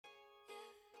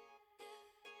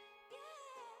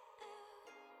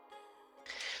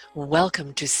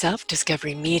Welcome to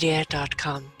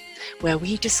selfdiscoverymedia.com, where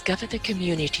we discover the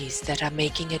communities that are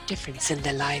making a difference in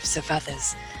the lives of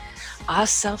others. Our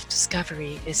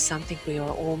self-discovery is something we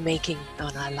are all making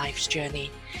on our life's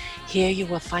journey. Here you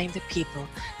will find the people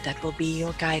that will be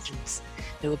your guidance,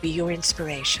 that will be your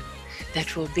inspiration,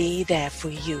 that will be there for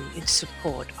you in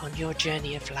support on your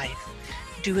journey of life.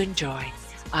 Do enjoy.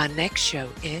 Our next show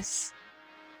is...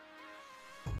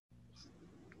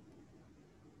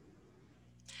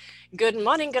 Good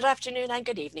morning, good afternoon, and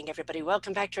good evening, everybody.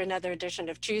 Welcome back to another edition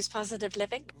of Choose Positive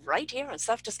Living right here on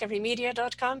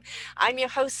selfdiscoverymedia.com. I'm your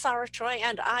host, Sarah Troy,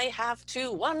 and I have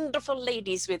two wonderful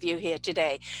ladies with you here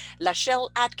today. Lachelle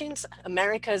Atkins,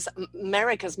 America's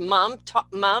mom, top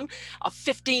mom of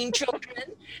 15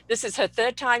 children. This is her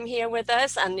third time here with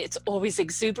us, and it's always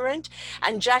exuberant.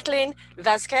 And Jacqueline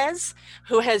Vasquez,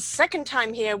 who has second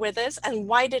time here with us. And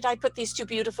why did I put these two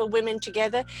beautiful women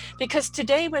together? Because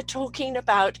today we're talking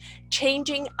about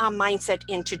changing our mindset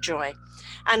into joy.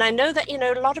 And I know that,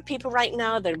 a lot of people right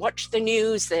now, they watch the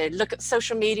news, they look at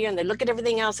social media and they look at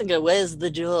everything else and go, where's the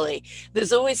joy?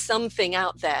 There's always something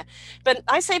out there. But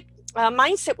I say our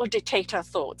mindset will dictate our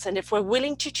thoughts. And if we're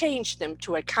willing to change them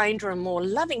to a kinder and more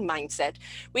loving mindset,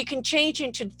 we can change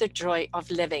into the joy of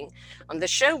living. On the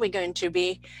show, we're going to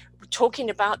be talking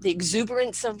about the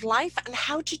exuberance of life and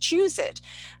how to choose it.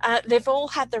 They've all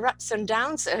had their ups and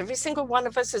downs. Every single one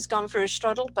of us has gone through a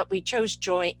struggle, but we chose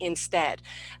joy instead.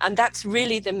 And that's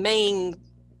really the main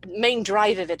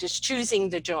drive of it, is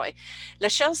choosing the joy.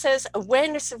 Lachelle says,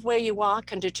 awareness of where you are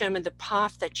can determine the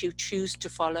path that you choose to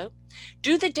follow.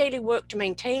 Do the daily work to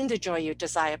maintain the joy you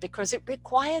desire, because it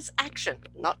requires action,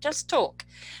 not just talk.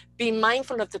 Be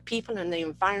mindful of the people and the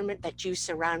environment that you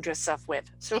surround yourself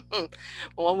with.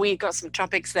 Well, we got some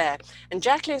topics there. And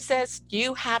Jacqueline says,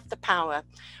 you have the power.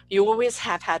 You always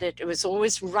have had it. It was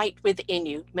always right within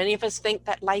you. Many of us think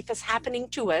that life is happening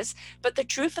to us, but the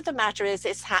truth of the matter is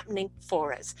it's happening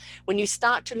for us. When you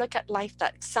start to look at life,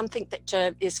 that's something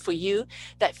that is for you,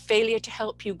 that failure to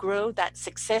help you grow, that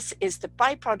success is the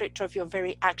byproduct of your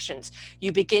very actions.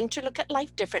 You begin to look at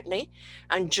life differently,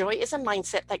 and joy is a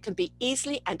mindset that can be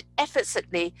easily and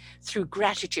effortlessly through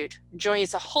gratitude. Joy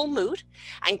is a whole mood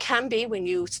and can be when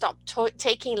you stop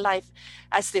taking life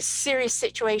as this serious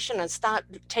situation and start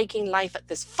taking life at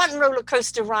this fun roller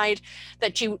coaster ride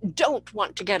that you don't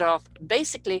want to get off.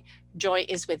 Basically, joy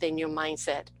is within your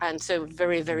mindset. And so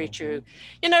very, very true.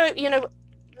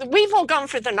 We've all gone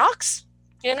through the knocks.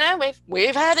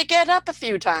 We've had to get up a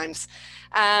few times.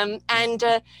 Our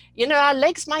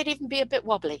legs might even be a bit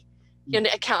wobbly,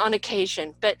 on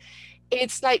occasion. But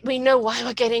it's like we know why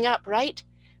we're getting up, right?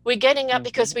 We're getting up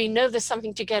because we know there's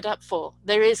something to get up for.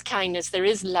 There is kindness, there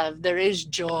is love, there is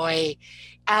joy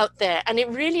out there. And it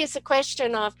really is a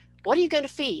question of, what are you going to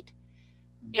feed?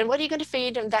 And what are you going to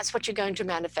feed? And that's what you're going to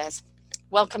manifest.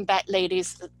 Welcome back,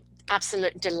 ladies.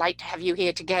 Absolute delight to have you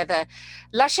here together.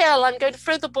 Lachelle, I'm going to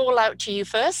throw the ball out to you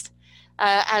first.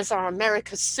 As our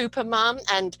America's super mom,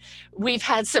 and we've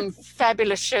had some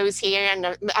fabulous shows here. And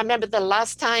I remember the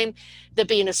last time there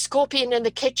being a scorpion in the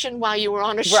kitchen while you were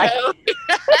on a show. Right.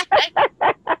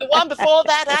 The one before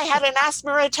that, I had an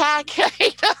asthma attack.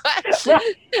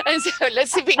 And so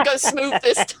let's see if we can go smooth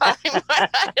this time.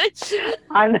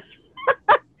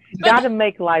 Got to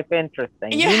make life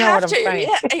interesting. You know what I'm saying?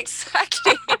 Yeah,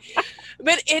 exactly.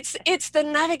 But it's the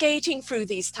navigating through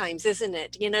these times, isn't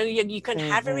it? You can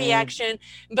have a reaction,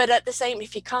 but at the same,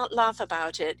 if you can't laugh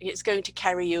about it, it's going to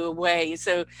carry you away.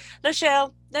 So,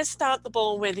 Lachelle, let's start the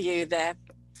ball with you there.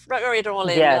 Throw it all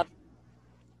in. Yes.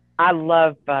 I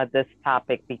love this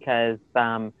topic because,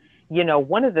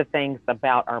 one of the things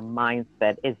about our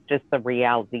mindset is just the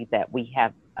reality that we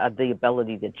have the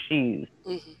ability to choose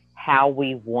how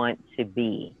we want to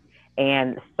be.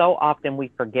 And so often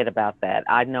we forget about that.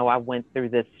 I know I went through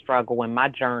this struggle in my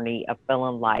journey of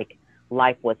feeling like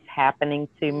life was happening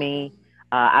to me.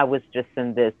 I was just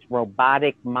in this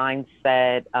robotic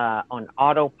mindset, on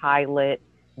autopilot,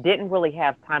 didn't really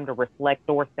have time to reflect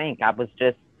or think. I was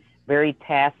just very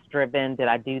task driven. Did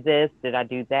I do this? Did I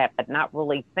do that? But not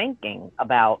really thinking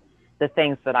about the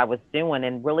things that I was doing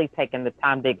and really taking the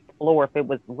time to explore if it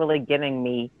was really getting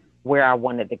me where I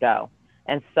wanted to go.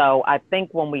 And so I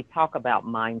think when we talk about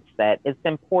mindset, it's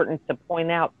important to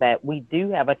point out that we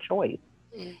do have a choice.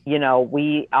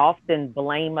 We often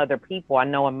blame other people. I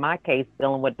know in my case,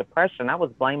 dealing with depression, I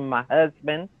was blaming my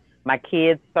husband, my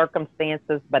kids,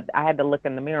 circumstances, but I had to look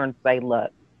in the mirror and say,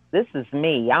 look, this is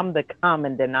me. I'm the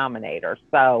common denominator.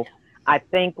 So I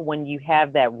think when you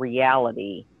have that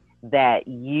reality that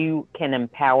you can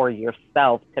empower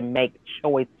yourself to make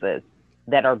choices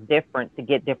that are different to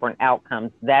get different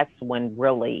outcomes, that's when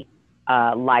really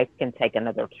life can take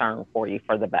another turn for you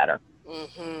for the better.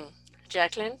 Mm-hmm.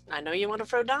 Jacqueline, I know you want to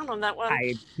throw down on that one.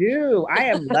 I do. I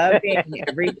am loving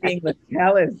everything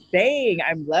Michelle is saying.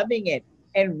 I'm loving it.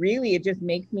 And really, it just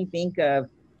makes me think of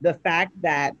the fact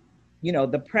that,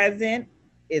 the present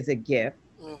is a gift.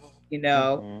 Mm-hmm.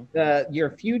 Mm-hmm. Your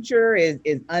future is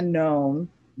unknown.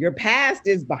 Your past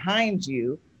is behind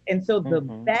you. And so the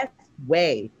Mm-hmm. best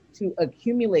way to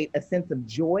accumulate a sense of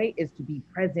joy is to be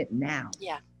present now.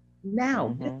 Yeah.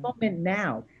 Now, this Mm-hmm. moment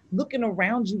now, looking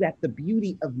around you at the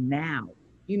beauty of now.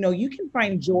 You can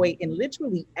find joy in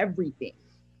literally everything.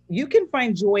 You can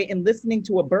find joy in listening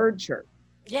to a bird chirp.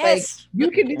 Like Yes.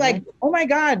 you can be Mm-hmm. like, oh my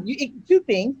God, two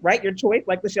things, right? Your choice,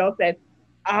 like Michelle said,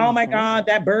 oh my Mm-hmm. God,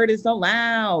 that bird is so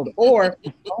loud. Or,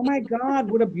 oh my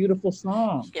God, what a beautiful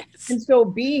song. Yes. And so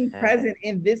being Yeah. present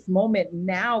in this moment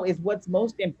now is what's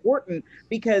most important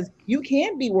because you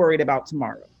can be worried about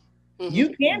tomorrow. Mm-hmm. You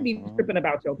can be Mm-hmm. tripping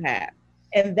about your past.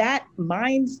 And that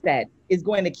mindset is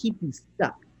going to keep you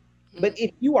stuck. But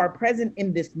if you are present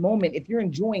in this moment, if you're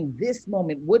enjoying this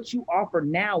moment, what you offer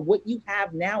now, what you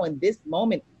have now in this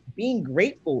moment, being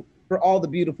grateful for all the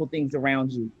beautiful things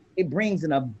around you, it brings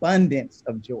an abundance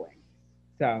of joy.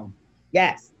 So,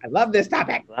 yes, I love this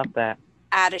topic. Love that.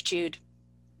 Attitude.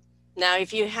 Now,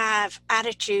 if you have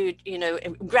attitude,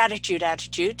 gratitude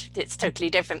attitude, it's totally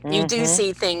different. You do Mm-hmm.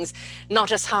 see things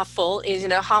not as half full, is,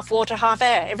 half water, half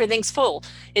air. Everything's full.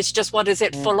 It's just what is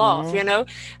it full of,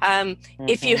 Mm-hmm.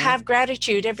 If you Mm-hmm. have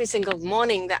gratitude every single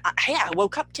morning that, hey, I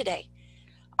woke up today.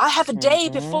 I have a day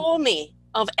Mm-hmm. before me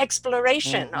of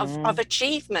exploration, of Mm-hmm.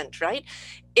 achievement, right?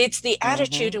 It's the Mm-hmm.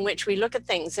 attitude in which we look at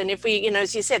things. And if we,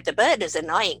 as you said, the bird is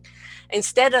annoying.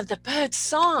 Instead of the bird's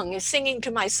song is singing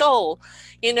to my soul,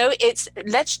 it's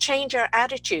let's change our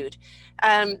attitude.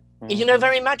 Mm-hmm.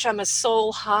 Very much I'm a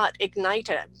soul heart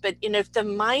igniter, but, if the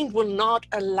mind will not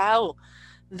allow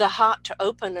the heart to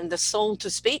open and the soul to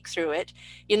speak through it,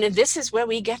 this is where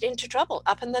we get into trouble,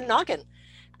 up in the noggin.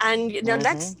 And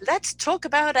Mm-hmm. let's talk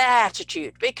about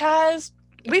attitude because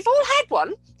we've all had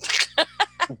one.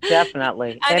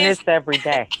 Definitely. And And it's it's every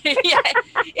day. yeah,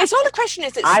 it's all a question,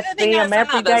 is it I serving see us them and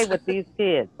every day others? with these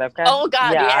kids. Okay. Oh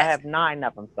God, Yeah, I yes. have 9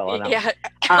 of them still in them. Yeah.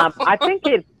 I think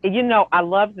I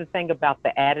love the thing about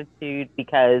the attitude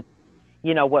because,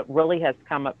 what really has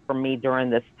come up for me during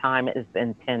this time is the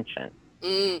intention.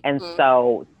 And Mm-hmm.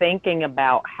 so thinking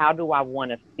about how do I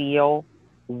want to feel,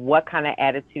 what kind of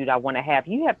attitude I want to have,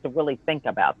 you have to really think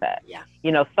about that. Yeah.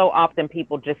 So often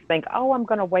people just think, oh, I'm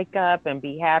going to wake up and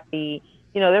be happy.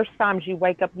 There's times you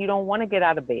wake up, you don't want to get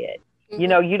out of bed.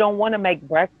 Mm-hmm. You don't want to make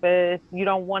breakfast. You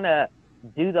don't want to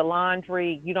do the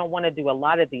laundry. You don't want to do a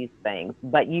lot of these things,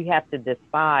 but you have to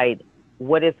decide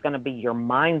what is going to be your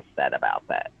mindset about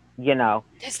that,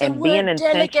 There's the and being word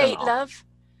delegate, intentional. love.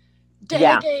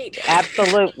 Yeah, Delegate.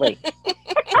 absolutely.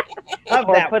 Love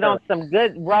Or that put on word. some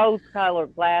good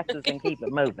rose-colored glasses and keep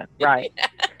it moving, right?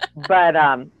 But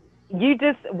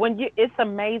it's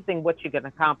amazing what you can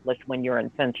accomplish when you're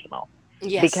intentional,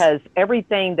 Yes. because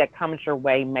everything that comes your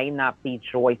way may not be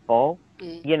joyful.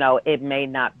 Mm. It may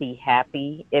not be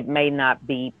happy. It may not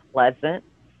be pleasant.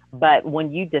 But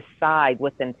when you decide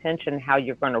with intention how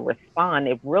you're going to respond,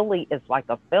 it really is like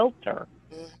a filter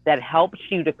Mm. that helps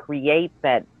you to create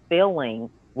that feeling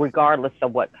regardless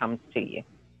of what comes to you.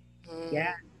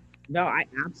 Yeah. Mm. No, I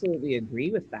absolutely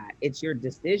agree with that. It's your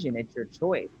decision, it's your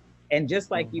choice. And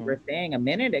just like you Hmm. were saying a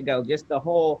minute ago, just the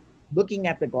whole looking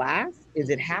at the glass, is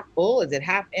it half full? Is it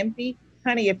half empty?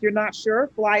 Honey, if you're not sure,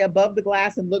 fly above the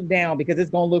glass and look down because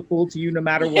it's going to look full to you no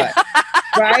matter what.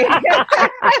 Right?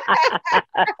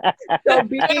 So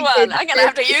being Good one. I'm gonna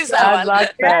have to use that I one.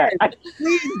 like yes, that.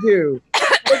 please do.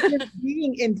 But just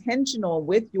being intentional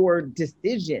with your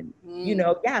decision.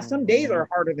 Mm. Yeah, some days Hmm. are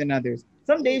harder than others.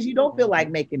 Some days you don't feel like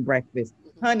Hmm. making breakfast.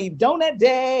 Honey, donut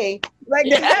day. Like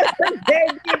Yeah. that's the day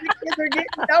me and the kids are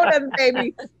getting donuts,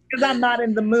 baby, because I'm not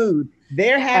in the mood.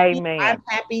 They're happy, I'm Amen.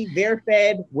 happy, they're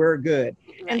fed, we're good.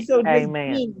 And Right. so just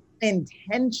Amen. being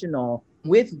intentional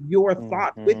with your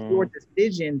thoughts, with your Hmm.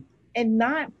 decisions, and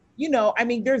not, I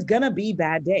mean, there's gonna be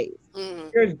bad days.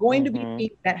 Mm. There's going to be Hmm.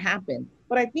 things that happen.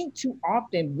 But I think too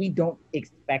often we don't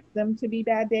expect them to be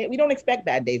bad days. We don't expect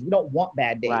bad days. We don't want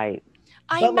bad days. Right.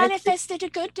 I But like, manifested a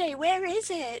good day. Where is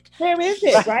it? where is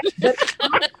it, right? But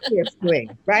obviously,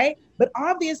 right? But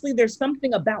obviously, there's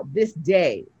something about this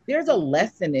day. There's a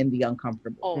lesson in the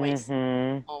uncomfortable. Always. Hmm.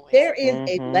 There Always. is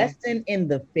a Hmm. lesson in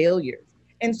the failures.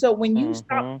 And so when you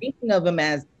stop Hmm. thinking of them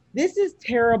as, this is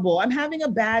terrible, I'm having a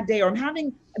bad day, or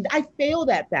I failed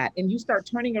at that. And you start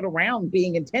turning it around,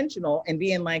 being intentional and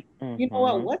being like, you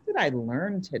know Hmm. what did I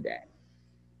learn today?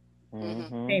 Mm-hmm.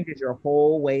 Hmm. Changes your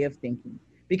whole way of thinking.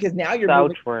 because now you're So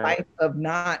moving through true. life of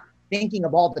not thinking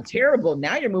of all the terrible.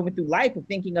 Now you're moving through life of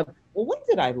thinking of, well, what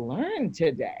did I learn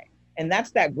today? And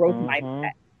that's that growth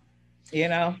mindset, you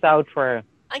know? So true.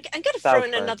 I'm going to So throw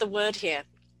in true. another word here.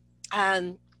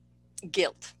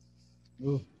 Guilt.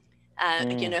 Ooh.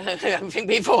 You know, I think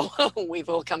we've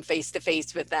all come face to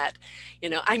face with that. You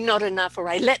know, I'm not enough, or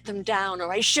I let them down,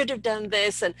 or I should have done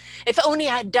this, and if only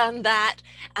I'd done that,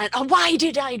 and oh, why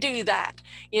did I do that?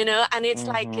 You know, and it's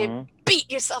like beat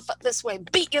yourself up this way,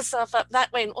 beat yourself up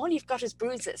that way, and all you've got is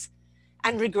bruises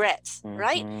and regrets,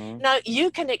 right? Now you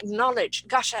can acknowledge,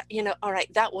 gosh, you know, all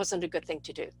right, that wasn't a good thing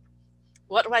to do.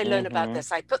 What do I learn about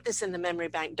this? I put this in the memory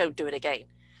bank. Don't do it again.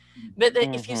 But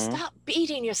if you start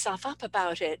beating yourself up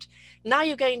about it, now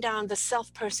you're going down the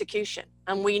self-persecution.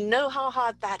 And we know how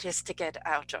hard that is to get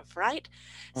out of, right?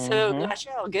 So,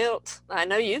 Michelle, guilt. I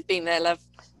know you've been there, love.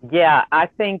 Yeah, I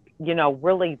think, you know,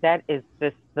 really that is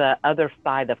just the other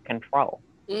side of control.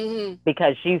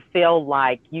 Because you feel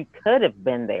like you could have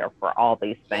been there for all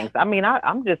these things. I mean,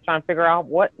 I'm just trying to figure out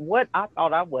what I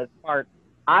thought I was, part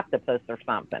octopus or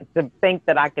something, to think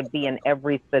that I could be in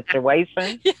every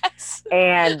situation. Yes.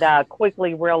 And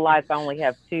quickly realize I only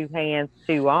have 2 hands,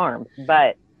 2 arms.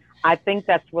 But I think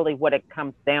that's really what it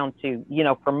comes down to. You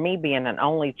know, for me being an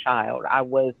only child, I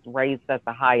was raised as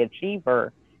a high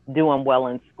achiever, doing well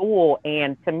in school.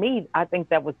 And to me, I think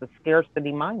that was a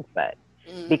scarcity mindset,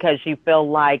 because you feel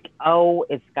like, oh,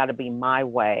 it's got to be my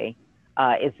way.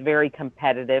 It's very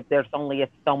competitive. There's only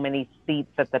so many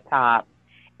seats at the top.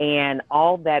 And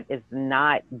all that is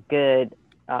not good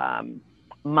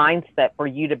mindset for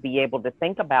you to be able to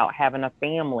think about having a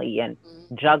family and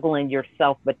juggling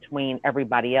yourself between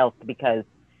everybody else, because,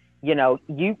 you know,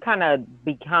 you kind of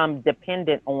become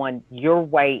dependent on your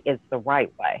way is the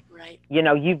right way. Right. You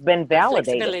know, you've been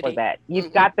validated for that.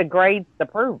 You've got the grades to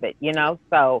prove it, you know,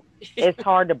 so it's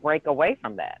hard to break away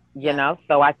from that, you know?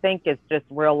 So I think it's just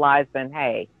realizing,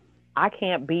 hey, I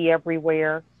can't be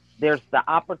everywhere. There's the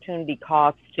opportunity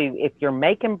cost to, if you're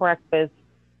making breakfast,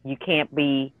 you can't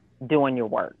be doing your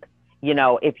work. You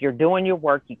know, if you're doing your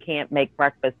work, you can't make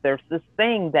breakfast. There's this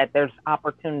thing that there's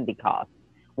opportunity cost.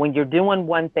 When you're doing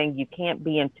one thing, you can't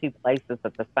be in 2 places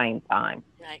at the same time.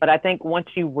 Right. But I think once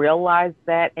you realize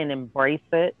that and embrace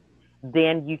it,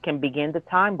 then you can begin to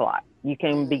time block. You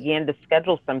can begin to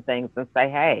schedule some things and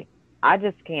say, hey, I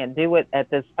just can't do it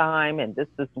at this time, and this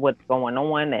is what's going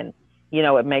on. And you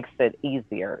know, it makes it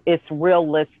easier. It's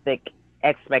realistic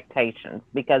expectations,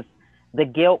 because the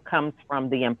guilt comes from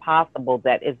the impossible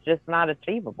that is just not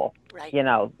achievable. Right. You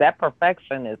know, that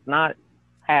perfection is not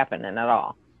happening at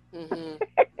all.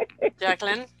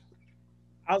 Jacqueline?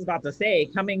 I was about to say,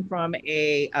 coming from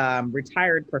a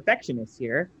retired perfectionist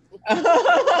here,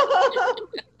 I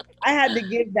had to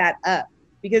give that up,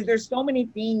 because there's so many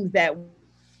things that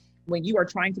when you are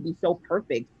trying to be so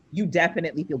perfect, you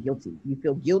definitely feel guilty. You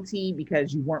feel guilty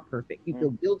because you weren't perfect. You feel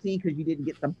guilty because you didn't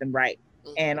get something right.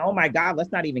 And oh my God, let's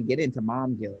not even get into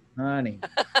mom guilt, honey.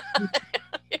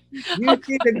 You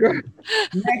see the girl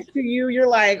next to you, you're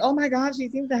like, oh my God, she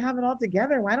seems to have it all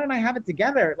together. Why don't I have it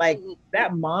together? Like,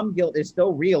 that mom guilt is so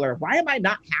real. Or why am I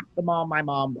not half the mom my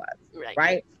mom was?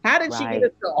 Right? How did she get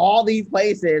us to all these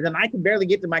places and I can barely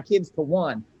get to my kids to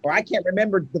one? Or I can't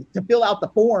remember to fill out the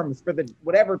forms for the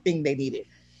whatever thing they needed.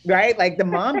 Right? Like, the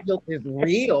mom guilt is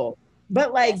real.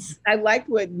 But like, I liked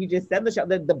what you just said, Michelle,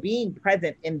 the being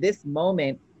present in this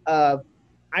moment of,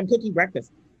 I'm cooking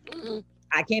breakfast.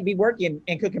 I can't be working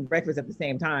and cooking breakfast at the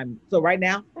same time. So right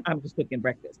now, I'm just cooking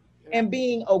breakfast. And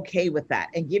being okay with that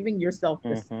and giving yourself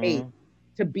the space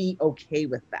to be okay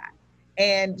with that.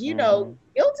 And, you know,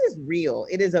 guilt is real.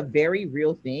 It is a very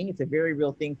real thing. It's a very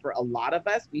real thing for a lot of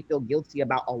us. We feel guilty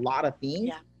about a lot of things.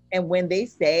 Yeah. And when they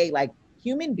say, like,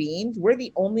 human beings, we're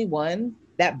the only ones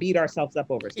that beat ourselves up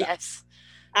over stuff. Yes.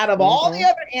 Out of all the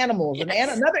other animals, an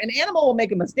animal will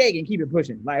make a mistake and keep it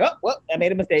pushing. Like, oh, well, I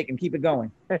made a mistake and keep it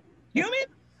going. Human,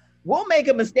 we'll make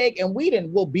a mistake and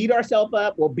we'll beat ourselves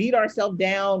up. We'll beat ourselves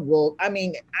down. I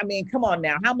mean, come on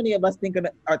now. How many of us think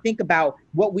about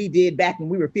what we did back when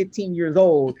we were 15 years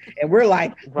old, and we're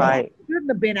like, right, oh,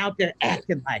 shouldn't have been out there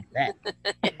acting like that.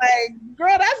 Like,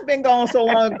 girl, that's been gone so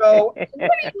long ago. What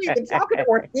are you even talking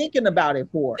or thinking about it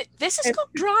for? This is called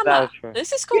drama.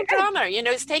 This is called drama. You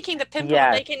know, it's taking the pimple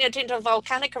and making it into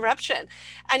volcanic eruption.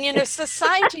 And, you know,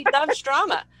 society loves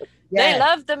drama. Yes. They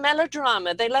love the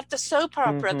melodrama. They love the soap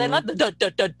opera. They love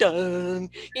the dun,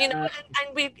 you know,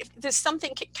 and there's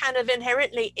something kind of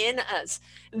inherently in us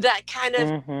that kind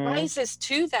of rises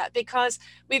to that, because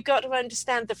we've got to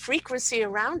understand the frequency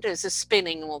around us is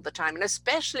spinning all the time, and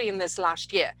especially in this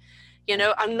last year. You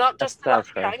know, I'm not just the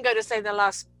last year, I'm going to say the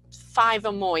last 5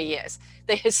 or more years.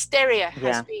 The hysteria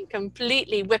has been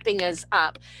completely whipping us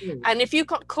up. And if you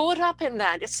got caught up in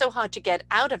that, it's so hard to get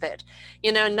out of it.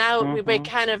 You know, now we're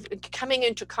kind of coming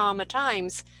into calmer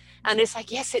times, and it's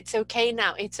like, yes, it's okay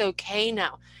now. It's okay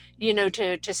now, you know,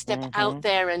 to step out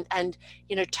there and,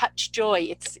 you know, touch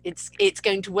joy. It's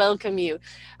going to welcome you.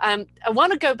 I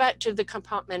want to go back to the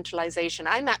compartmentalization.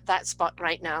 I'm at that spot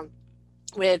right now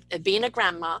with being a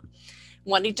grandma,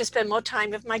 wanting to spend more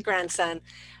time with my grandson.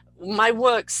 My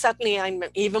work, suddenly I'm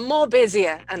even more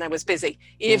busier, and I was busy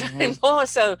even more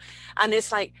so. And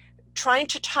it's like trying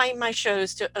to time my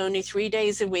shows to only 3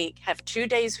 days a week, have 2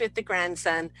 days with the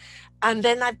grandson. And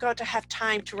then I've got to have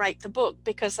time to write the book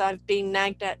because I've been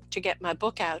nagged at to get my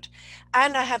book out.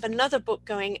 And I have another book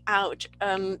going out,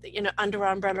 you know, under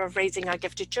our umbrella of Raising Our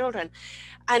Gifted Children.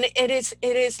 And it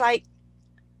is like,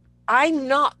 I'm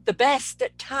not the best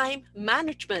at time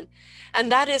management. And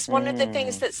that is one of the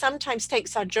things that sometimes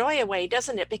takes our joy away,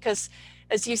 doesn't it? Because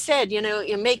as you said, you know,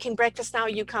 you're making breakfast now,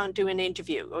 you can't do an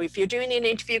interview. Or if you're doing an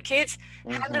interview, kids,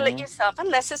 handle it yourself,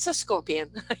 unless it's a scorpion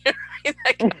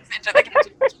that comes into the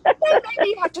kitchen. Well, maybe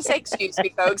you have to say, excuse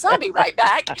me, folks, I'll be right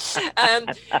back.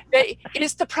 But it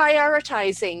is the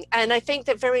prioritizing. And I think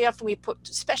that very often we put,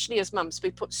 especially as mums,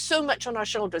 we put so much on our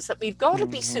shoulders that we've got to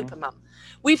be super mum.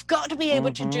 We've got to be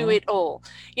able to do it all.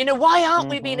 You know, why aren't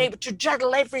we being able to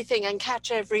juggle everything and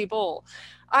catch every ball?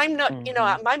 I'm not, you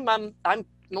know, my mum,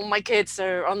 all my kids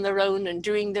are on their own and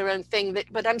doing their own thing,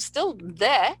 but I'm still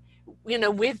there, you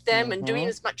know, with them and doing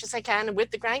as much as I can and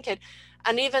with the grandkid.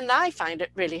 And even I find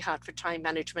it really hard for time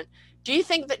management. Do you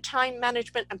think that time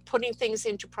management and putting things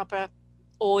into proper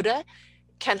order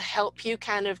can help you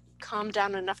kind of calm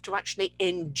down enough to actually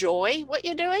enjoy what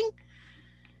you're doing?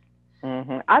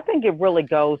 I think it really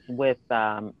goes with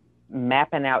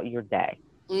mapping out your day.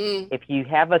 If you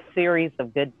have a series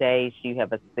of good days, you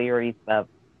have a series of,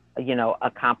 you know,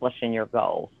 accomplishing your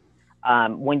goals.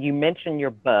 When you mention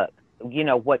your book, you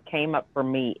know, what came up for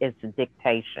me is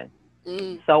dictation.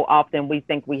 So often we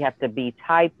think we have to be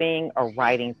typing or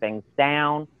writing things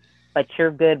down, but you're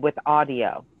good with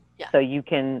audio. So you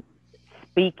can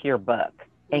speak your book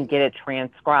and get it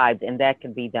transcribed, and that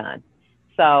can be done.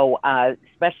 So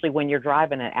especially when you're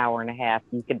driving an hour and a half,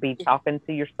 you could be talking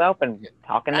to yourself and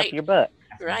talking up your book.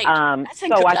 Right.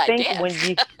 So I think when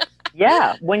you,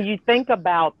 when you think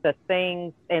about the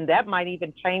things, and that might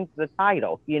even change the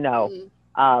title, you know,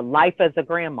 Life as a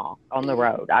Grandma on the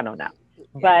Road. I don't know.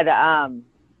 But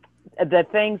the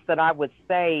things that I would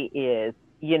say is,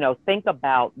 you know, think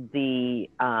about the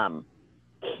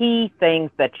key things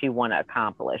that you want to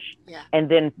accomplish and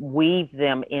then weave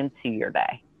them into your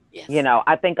day. You know,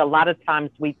 I think a lot of times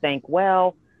we think,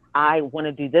 well, I want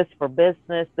to do this for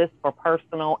business, this for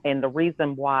personal. And the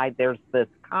reason why there's this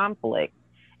conflict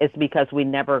is because we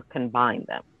never combine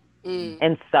them.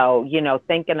 And so, you know,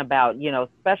 thinking about, you know,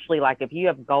 especially like if you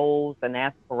have goals and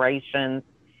aspirations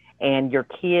and your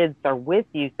kids are with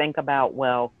you, think about,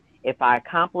 well, if I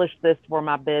accomplish this for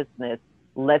my business,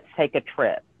 let's take a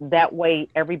trip. That way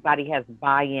everybody has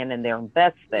buy-in and they're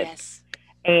invested.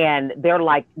 And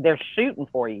they're shooting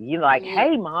for you. You're like,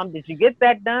 hey, Mom, did you get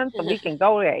that done so we can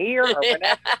go to here or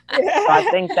whatever? So I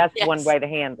think that's one way to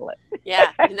handle it.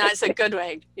 That's a good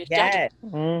way.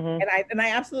 And I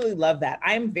absolutely love that.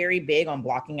 I'm very big on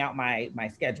blocking out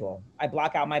my schedule. I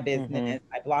block out my business.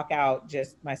 I block out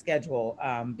just my schedule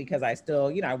because I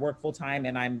still, you know, I work full time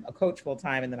and I'm a coach full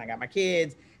time, and then I got my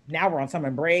kids. Now we're on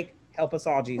summer break. Help us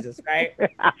all, Jesus, right?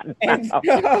 And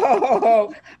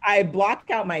so I block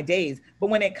out my days. But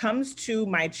when it comes to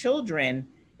my children,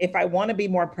 if I want to be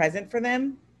more present for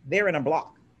them, they're in a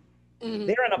block.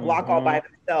 They're in a block all by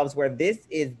themselves where this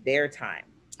is their time.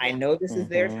 I know this is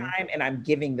their time and I'm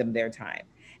giving them their time.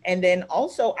 And then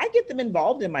also I get them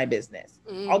involved in my business.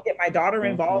 I'll get my daughter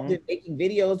involved in making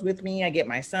videos with me. I get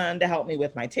my son to help me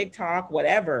with my TikTok,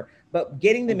 whatever. But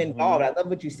getting them involved, I love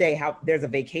what you say, how there's a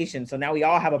vacation. So now we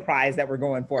all have a prize that we're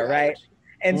going for, right?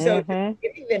 And so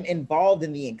getting them involved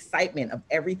in the excitement of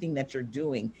everything that you're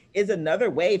doing is another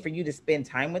way for you to spend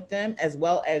time with them, as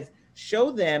well as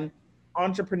show them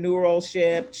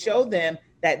entrepreneurship, show them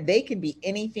that they can be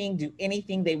anything, do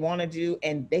anything they want to do,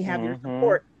 and they have your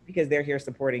support because they're here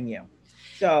supporting you.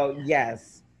 So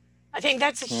yes. I think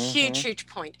that's a huge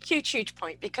point, huge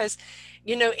point, because,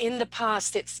 you know, in the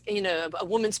past, it's, you know, a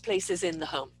woman's place is in the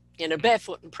home, you know,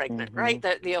 barefoot and pregnant, right?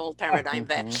 The old paradigm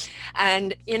there.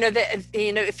 And, you know,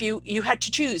 if you had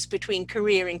to choose between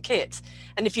career and kids,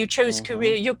 and if you chose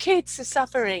career, your kids are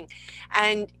suffering.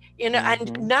 And, you know,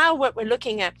 and now what we're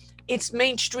looking at, it's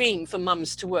mainstream for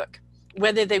mums to work.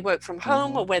 whether they work from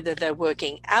home or whether they're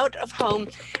working out of home.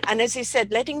 And as you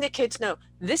said, letting the kids know,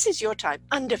 this is your time,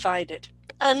 undivided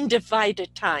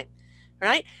time,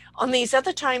 right? On these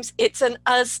other times, it's an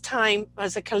us time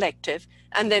as a collective.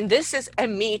 And then this is a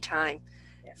me time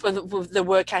for the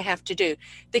work I have to do.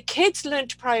 The kids learn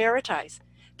to prioritize.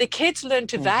 The kids learn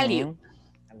to value.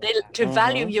 They to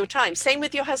value your time. Same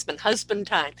with your husband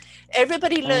time.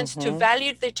 Everybody learns to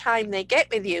value the time they get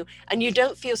with you, and you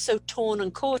don't feel so torn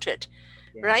and quartered,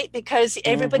 right? Because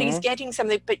everybody's getting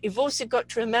something, but you've also got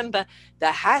to remember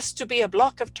there has to be a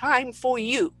block of time for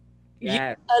you.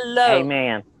 Yes. You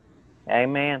alone.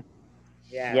 Amen.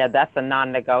 Yeah, that's a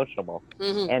non-negotiable.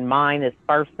 And mine is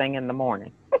first thing in the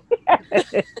morning.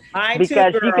 Mine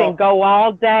because too, you can go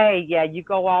all day. Yeah, you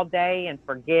go all day and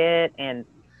forget. And,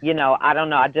 you know, I don't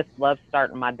know. I just love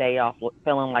starting my day off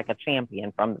feeling like a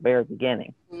champion from the very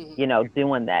beginning, you know,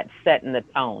 doing that, setting the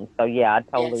tone. So, yeah, I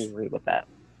totally agree with that.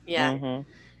 Yeah. Me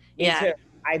too.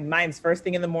 Mine's first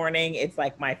thing in the morning. It's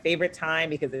like my favorite time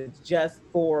because it's just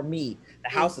for me. The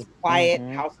house is quiet,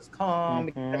 the house is calm,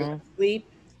 because everyone's asleep.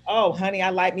 Oh, honey,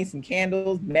 I light me some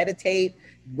candles, meditate,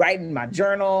 write in my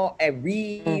journal, and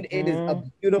read. It is a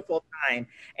beautiful time.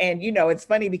 And, you know, it's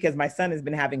funny because my son has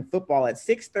been having football at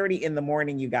 6:30 in the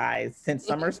morning, you guys, since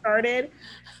summer started.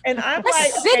 And I'm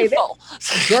like, okay,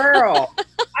 girl,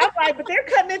 I'm like, but they're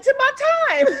cutting into my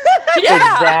time.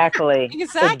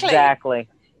 Exactly.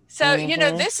 So, you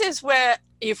know, this is where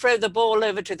you throw the ball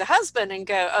over to the husband and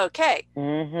go, okay,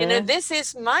 you know, this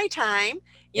is my time.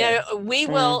 You know, we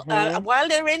will, while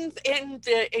they're in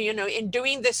the, you know, in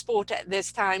doing this sport at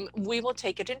this time, we will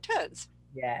take it in turns.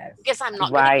 Yes. Because I'm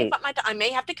not going to give up my time. I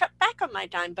may have to cut back on my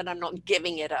time, but I'm not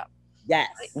giving it up. Yes.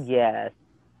 Right? Yes.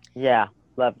 Yeah.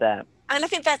 Love that. And I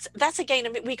think that's again, I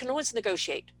mean, we can always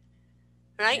negotiate.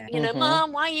 Right? You know,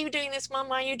 Mom, why are you doing this? Mom,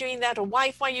 why are you doing that? Or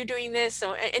wife, why are you doing this?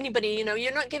 Or anybody, you know,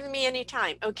 you're not giving me any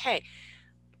time. Okay.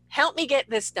 Help me get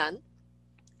this done.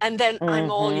 And then I'm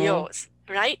all yours.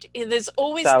 Right? There's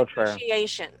always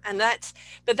negotiation. And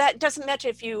but that doesn't matter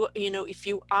if you know, if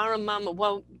you are a mom or,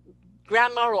 well,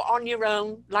 grandma or on your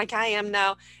own, like I am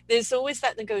now, there's always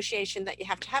that negotiation that you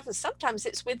have to have. And sometimes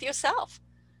it's with yourself.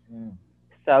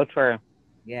 So true.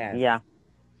 Yeah. Yeah.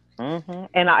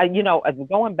 And I, you know,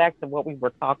 going back to what we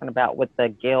were talking about with the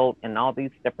guilt and all these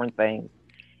different things,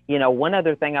 you know, one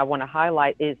other thing I want to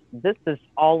highlight is this is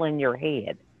all in your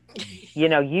head. You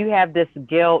know, you have this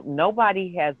guilt.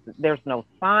 There's no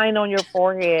sign on your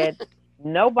forehead.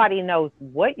 Nobody knows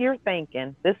what you're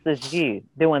thinking. This is you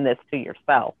doing this to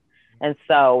yourself. And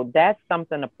so that's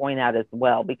something to point out as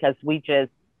well, because we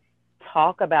just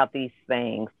talk about these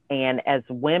things. And as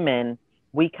women,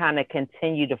 we kind of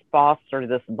continue to foster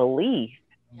this belief,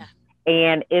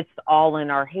 and it's all in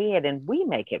our head, and we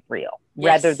make it real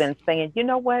rather than saying, you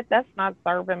know what, that's not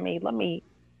serving me. Let me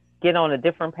get on a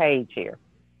different page here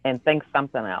and think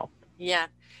something else. Yeah.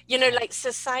 You know, like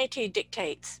society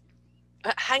dictates.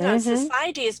 Hang on,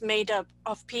 society is made up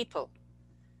of people.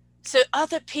 So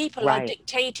other people are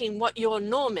dictating what your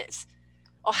norm is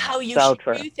or how you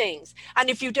should do things. And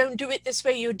if you don't do it this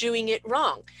way, you're doing it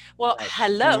wrong. Well,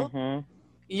 hello.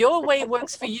 Your way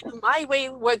works for you. My way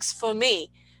works for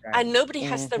me. And nobody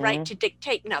has the right to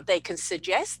dictate. Now, they can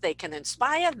suggest, they can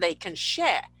inspire, they can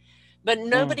share, but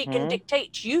nobody can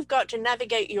dictate. You've got to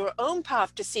navigate your own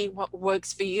path to see what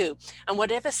works for you. And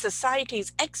whatever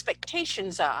society's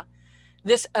expectations are,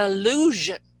 this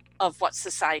illusion of what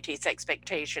society's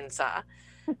expectations are.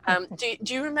 Do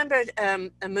you remember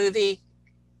a movie,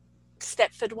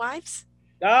 Stepford Wives?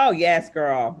 Oh, yes,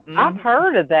 girl. I've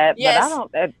heard of that, but I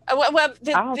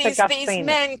don't these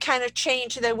men kind of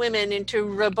change their women into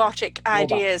robotic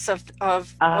ideas of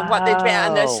what they do,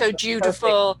 and they're so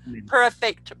dutiful,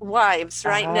 perfect wives,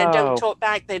 right? And they don't talk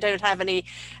back, they don't have any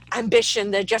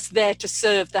ambition, they're just there to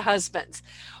serve the husbands.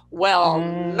 Well,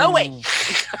 no way.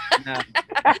 No.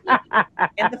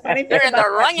 And the funny thing, you're in the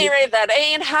wrong area. That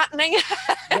ain't happening.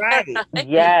 Right.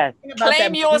 Yes.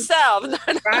 Claim yourself.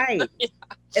 Right.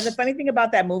 And the funny thing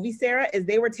about that movie, Sarah, is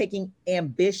they were taking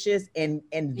ambitious and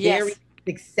very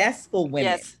successful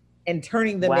women and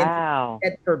turning them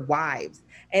into Stepford wives.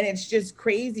 And it's just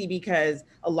crazy because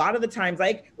a lot of the times,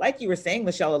 like you were saying,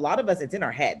 Michelle, a lot of us, it's in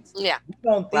our heads. Yeah. We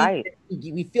don't think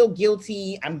we feel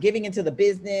guilty. I'm giving into the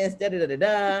business, you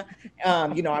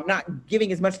know, I'm not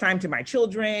giving as much time to my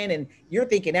children. And you're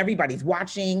thinking everybody's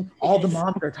watching. All the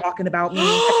moms are talking about me.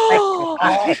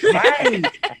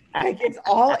 Like it's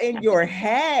all in your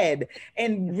head.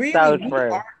 And really, we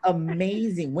are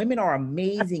amazing. Women are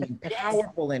amazing and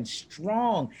powerful and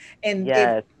strong. And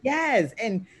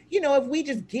and you know, if we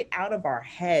just get out of our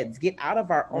heads, get out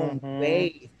of our own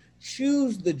ways,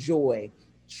 choose the joy,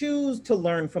 choose to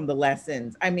learn from the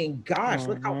lessons. I mean, gosh,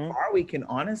 look how Mm-hmm. far we can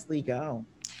honestly go.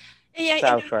 Yeah,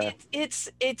 So true.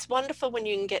 it's wonderful when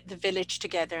you can get the village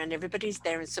together and everybody's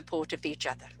there in support of each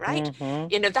other, right?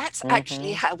 Mm-hmm. That's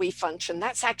actually Mm-hmm. how we function.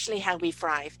 That's actually how we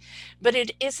thrive. But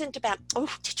it isn't about,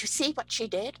 oh, did you see what she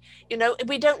did?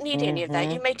 We don't need any of that.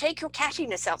 Mm-hmm. You may take your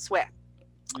cattiness elsewhere,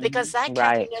 because Mhm. that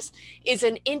Right. cattiness is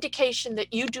an indication that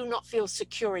you do not feel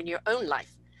secure in your own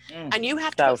life. Mm. And you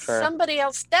have to So put true. somebody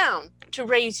else down to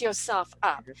raise yourself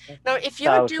up. Now, if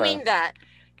you're So true. doing that,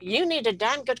 you need a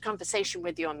damn good conversation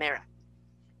with your mirror,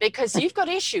 because you've got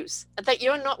issues that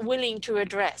you're not willing to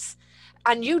address.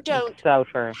 And you don't So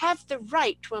true. have the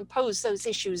right to impose those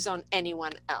issues on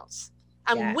anyone else.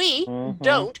 And Yes. we Mm-hmm.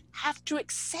 don't have to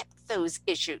accept those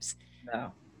issues,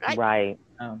 No. right? Right.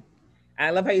 No. I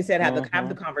love how you said have the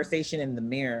Mm-hmm. conversation in the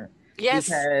mirror, Yes.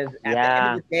 because at the end of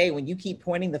Yeah. the day, when you keep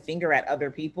pointing the finger at other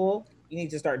people, you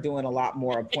need to start doing a lot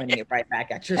more of pointing it right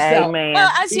back at yourself. Well, Amen.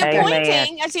 as you're Amen.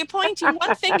 pointing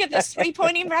one finger, there's three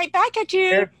pointing right back at you.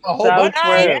 There's a whole So bunch.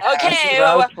 Right? true. Okay.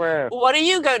 So true. What are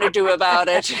you going to do about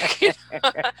it?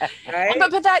 Right?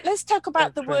 But let's talk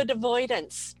about the true. word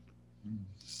avoidance.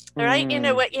 All right. You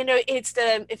know Mm. what? It's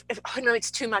if oh no, it's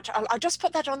too much. I'll just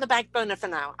put that on the back burner for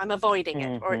now. I'm avoiding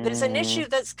it. Or there's an Mhm. issue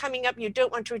that's coming up you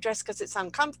don't want to address because it's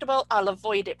uncomfortable. I'll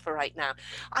avoid it for right now.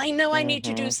 I know I need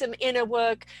to do Mhm. some inner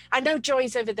work. I know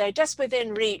Joy's over there, just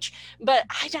within reach, but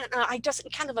I don't know. I just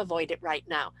kind of avoid it right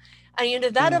now. And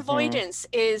that Mhm. avoidance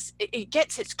it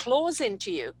gets its claws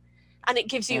into you, and it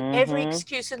gives you every Mhm.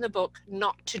 excuse in the book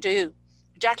not to do.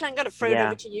 Jacqueline, I'm going to throw it Yeah.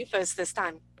 over to you first this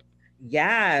time.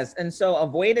 Yes. And so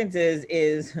avoidance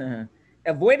is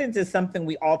avoidance is something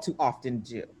we all too often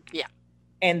do. Yeah.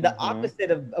 And the Mhm. opposite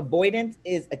of avoidance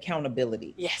is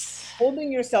accountability. Yes.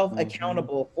 Holding yourself Mhm.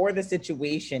 accountable for the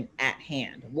situation at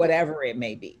hand, whatever it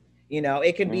may be.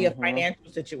 It could be a Mhm.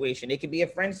 financial situation, it could be a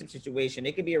friendship situation,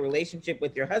 it could be a relationship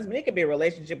with your husband, it could be a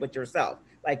relationship with yourself.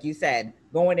 Like you said,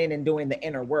 going in and doing the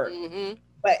inner work. Mm-hmm.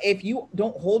 But if you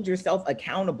don't hold yourself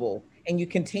accountable and you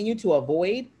continue to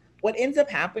avoid, what ends up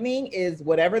happening is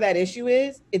whatever that issue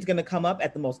is, it's going to come up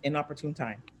at the most inopportune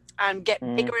time. And get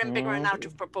bigger and bigger and Mhm. out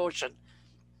of proportion.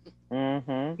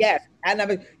 Mhm. Yes. And I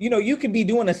mean, you could be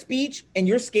doing a speech and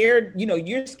you're scared,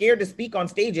 you're scared to speak on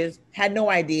stages, had no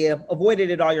idea,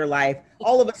 avoided it all your life.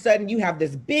 All of a sudden you have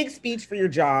this big speech for your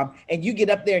job and you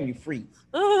get up there and you freeze.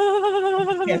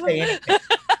 You can't say anything.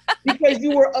 Because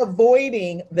you were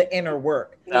avoiding the inner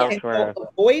work. So And true. so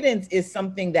avoidance is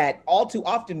something that all too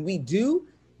often we do,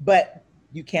 but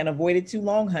you can't avoid it too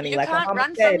long, honey. You Like can't Muhammad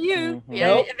run said, from you. Mhm.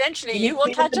 Nope. Eventually you will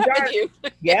anything in catch the up with dark, you.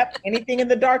 yep, anything in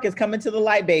the dark is coming to the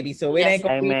light, baby. So it Yes. ain't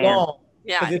gonna be Amen. long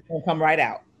Yeah. because it's gonna come right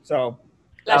out. So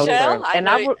So Lachelle, true. I And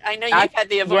know I you've had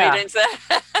the yeah, avoidance.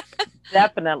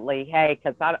 definitely. Hey,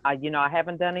 because I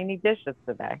haven't done any dishes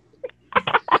today.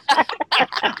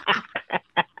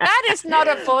 That is not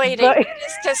avoiding. But- It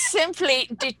is just simply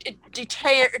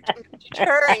deterring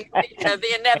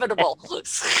the inevitable.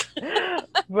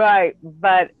 Right.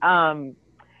 But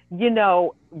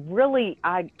really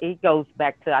it goes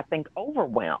back to I think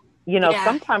overwhelm. Yeah,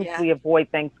 Sometimes yeah. we avoid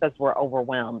things because we're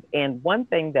overwhelmed. And one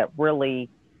thing that really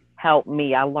helped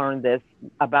me, I learned this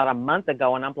about a month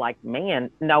ago, and I'm like,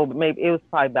 man, no, maybe it was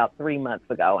probably about 3 months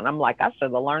ago. And I'm like, I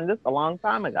should have learned this a long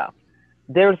time ago.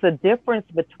 There's a difference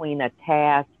between a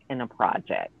task and a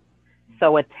project.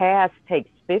 So a task takes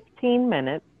 15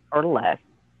 minutes or less,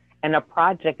 and a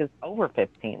project is over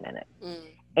 15 minutes. Mm.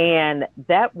 And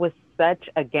that was such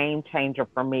a game changer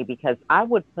for me because I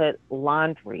would put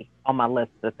laundry on my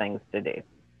list of things to do.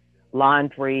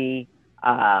 Laundry,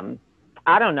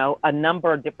 I don't know, a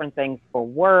number of different things for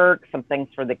work, some things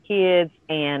for the kids.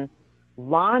 And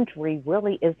laundry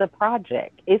really is a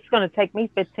project. It's going to take me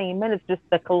 15 minutes just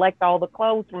to collect all the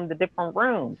clothes from the different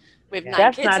rooms. With 9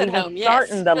 That's kids not at even home,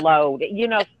 starting yes. the load.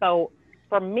 So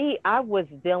for me, I was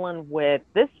dealing with,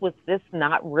 this was just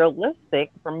not realistic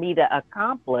for me to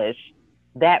accomplish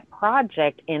that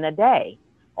project in a day.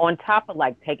 On top of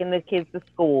like taking the kids to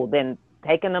school, then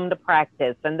taking them to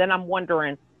practice. And then I'm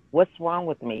wondering, what's wrong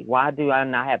with me? Why do I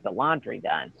not have the laundry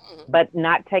done? But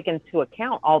not taking into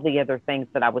account all the other things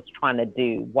that I was trying to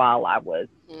do while I was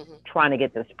trying to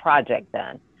get this project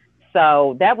done.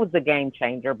 So that was a game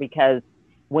changer because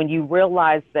when you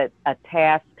realize that a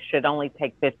task should only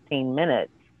take 15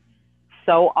 minutes,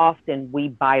 so often we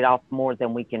bite off more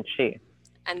than we can chew.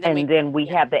 And then we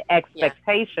have the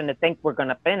expectation to think we're going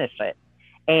to finish it.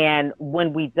 And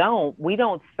when we don't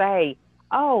say,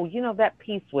 oh, that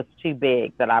piece was too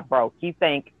big that I broke. You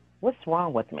think, what's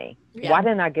wrong with me? Yeah. Why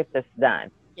didn't I get this done?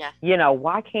 Yeah.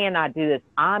 Why can't I do this?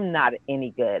 I'm not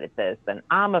any good at this and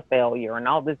I'm a failure and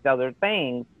all these other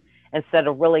things. instead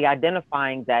of really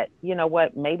identifying that, you know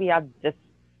what, maybe I just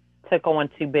took on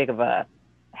too big of a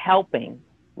helping.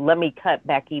 Let me cut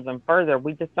back even further.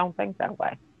 We just don't think that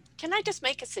way. Can I just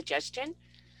make a suggestion?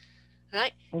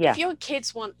 Right? Yeah. If your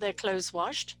kids want their clothes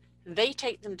washed, they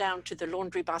take them down to the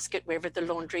laundry basket wherever the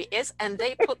laundry is, and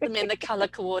they put them in the color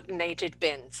coordinated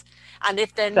bins. And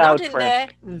if they're So not in true. there,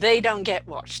 they don't get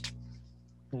washed.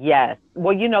 Yes.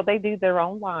 Well, you know, they do their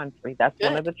own laundry. That's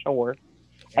one of Good. the chores.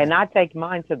 And I take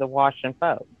mine to the wash and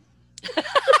fold.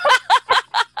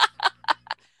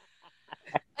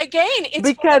 Again, it's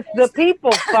Because the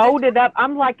people fold it up.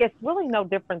 I'm like, it's really no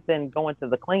different than going to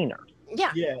the cleaners.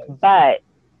 yeah. Yeah. But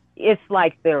it's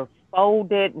like they're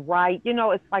folded right. You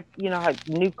know, it's like, you know, how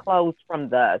new clothes from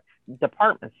the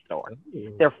department store.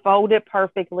 They're folded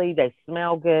perfectly. They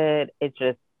smell good. It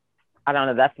just, I don't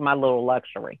know. That's my little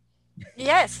luxury.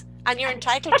 Yes, and you're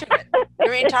entitled to it.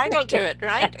 You're entitled to it,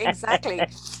 right? Exactly.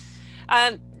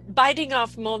 Biting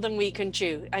off more than we can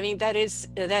chew. I mean, that is,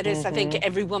 I think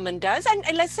every woman does, and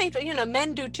let's say, you know,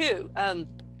 men do too.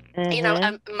 You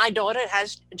know, my daughter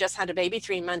has just had a baby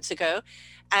 3 months ago,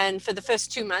 and for the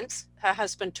first 2 months, her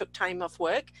husband took time off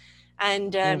work,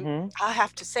 and I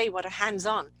have to say, what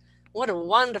a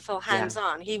wonderful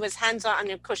hands-on. He was hands-on,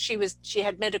 and of course she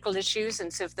had medical issues,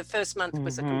 and so the first month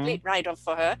was a complete write-off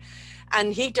for her,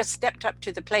 and he just stepped up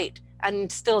to the plate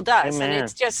and still does. Amen. And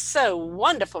it's just so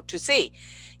wonderful to see,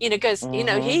 you know, because you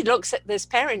know, he looks at this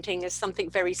parenting as something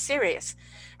very serious,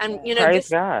 and you know, Praise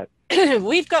God.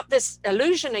 we've got this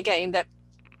illusion again that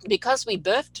because we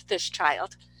birthed this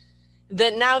child,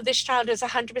 that now this child is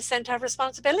 100% our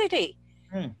responsibility.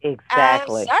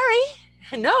 Exactly.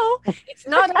 Sorry, no, it's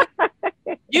not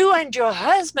you and your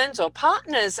husband's or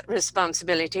partner's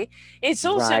responsibility. It's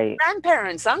also Right.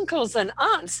 grandparents, uncles and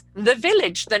aunts, the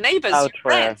village, the neighbors, So your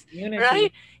true. friends, Unity.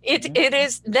 right? It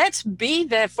is, let's be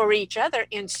there for each other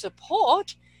in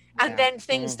support, and Yeah. then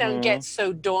things don't get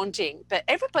so daunting. But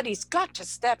everybody's got to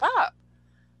step up.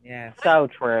 Yeah. So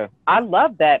true. I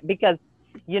love that because,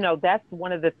 you know, that's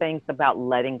one of the things about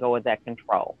letting go of that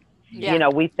control. Yeah. You know,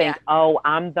 we think, oh,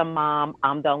 I'm the mom.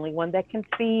 I'm the only one that can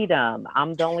feed them.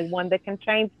 I'm the only one that can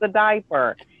change the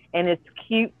diaper. And it's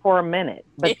cute for a minute.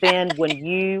 But then when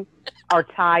you are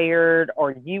tired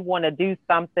or you want to do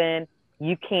something,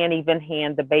 you can't even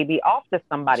hand the baby off to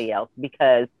somebody else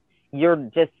because you're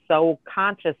just so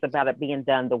conscious about it being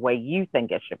done the way you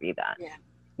think it should be done. Yeah.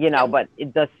 You know, but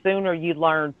the sooner you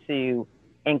learn to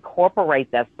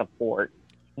incorporate that support,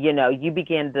 you know, you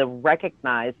begin to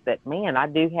recognize that, man, I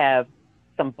do have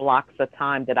some blocks of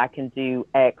time that I can do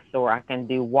X or I can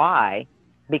do Y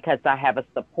because I have a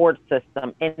support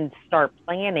system, and start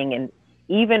planning. And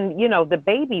even, you know, the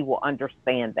baby will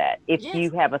understand that if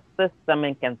you have a system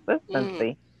and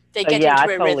consistency. They get I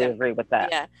into a totally rhythm. agree with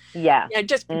that. Yeah.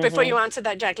 Just before you answer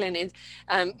that, Jacqueline,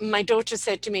 my daughter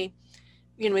said to me,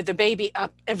 you know, with the baby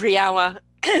up every hour,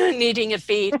 needing a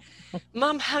feed,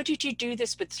 Mom, how did you do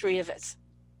this with 3 of us?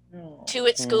 2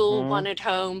 at school, 1 at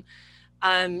home.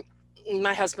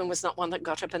 My husband was not one that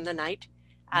got up in the night.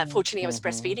 Fortunately, I was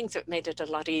breastfeeding, so it made it a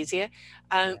lot easier.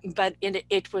 But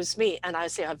it was me. And I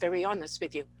say, I'm very honest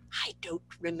with you. I don't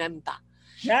remember.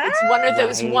 It's one of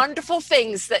those wonderful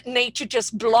things that nature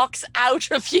just blocks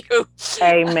out of you.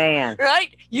 Amen.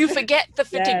 Right? You forget the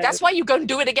fatigue. Yes. That's why you go and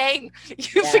do it again.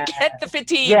 You forget the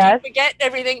fatigue. Yes. You forget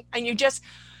everything, and you just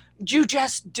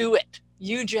do it.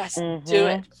 You just do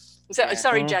it. So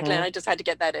sorry, Jacqueline, I just had to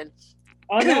get that in.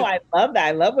 Oh no, I love that.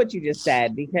 I love what you just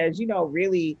said because, you know,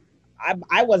 really,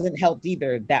 I wasn't helped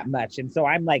either that much, and so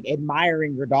I'm like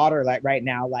admiring your daughter like right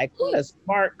now, like what a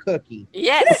smart cookie.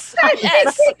 Yes,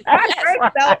 yes.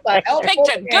 Herself a helpful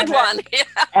Picked a good parent. one.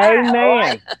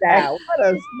 Amen. That. What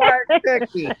a smart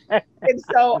cookie. And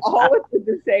so always in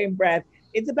the same breath,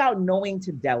 it's about knowing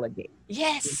to delegate.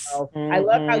 Yes. You know? I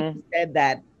love how you said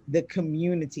that the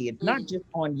community, it's not just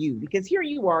on you, because here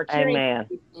you are carrying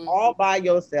all by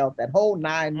yourself that whole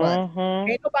 9 months.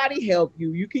 Ain't nobody help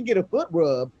you. You can get a foot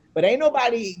rub, but ain't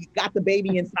nobody got the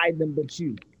baby inside them but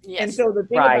you. Yes. And so the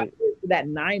thing about it is that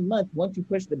 9 months, once you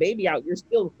push the baby out, you're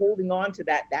still holding on to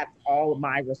that. That's all of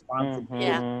my responsibility.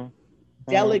 Yeah.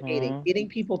 Delegating, getting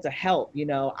people to help. You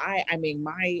know, I mean,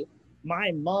 my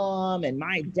mom and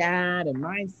my dad and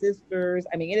my sisters,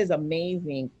 I mean, it is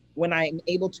amazing when I'm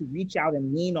able to reach out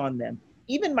and lean on them.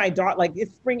 Even my daughter, like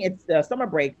it's spring, it's summer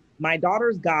break. My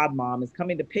daughter's godmom is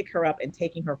coming to pick her up and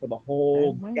taking her for the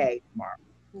whole day tomorrow.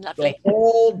 Lovely. The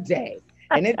whole day.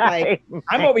 And it's like,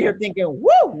 I'm over here thinking,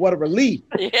 woo, what a relief.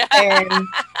 Yeah. And,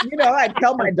 I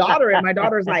tell my daughter, and my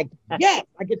daughter's like, yes,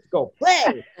 I get to go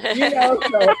play. So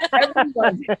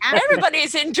everyone's happy.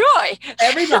 Everybody's in joy.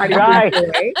 Everybody's Right.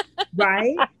 in joy,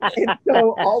 right? And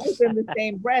so all within the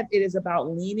same breath, it is about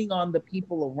leaning on the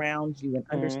people around you and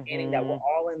understanding that we're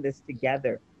all in this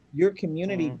together. Your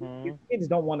community, your kids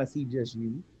don't want to see just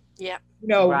you. Yeah.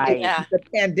 Right. The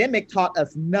pandemic taught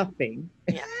us nothing.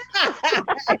 Yeah.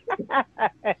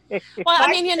 Well, I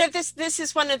mean, this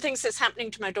is one of the things that's happening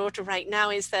to my daughter right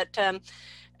now is that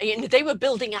they were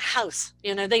building a house.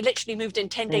 They literally moved in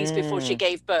 10 days before she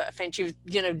gave birth, and she was,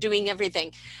 doing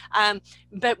everything.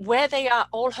 But where they are,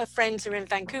 all her friends are in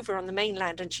Vancouver on the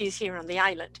mainland, and she's here on the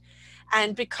island.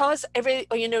 And because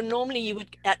normally you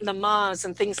would at Le Mans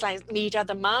and things like meet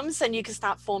other moms and you can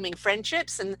start forming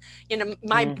friendships. And,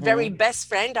 my very best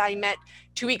friend I met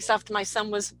 2 weeks after my son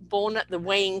was born at the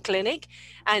weighing clinic.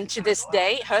 And to this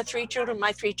day, her 3 children,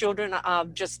 my 3 children are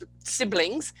just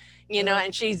siblings,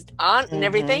 and she's aunt and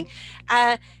everything.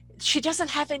 She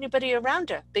doesn't have anybody around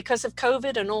her because of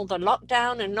COVID and all the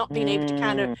lockdown and not being able to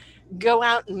kind of go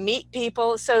out and meet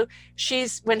people. So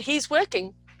when he's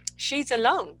working, she's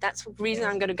alone. That's the reason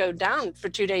I'm going to go down for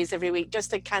 2 days every week,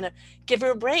 just to kind of give her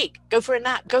a break, go for a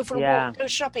nap, go for a walk, go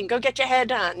shopping, go get your hair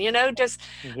done, or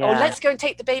let's go and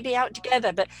take the baby out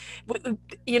together. But,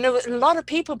 a lot of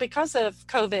people, because of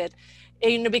COVID,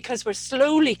 because we're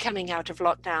slowly coming out of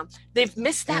lockdown, they've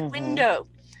missed that window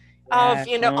of,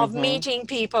 of meeting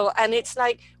people. And it's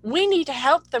like, we need to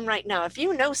help them right now. If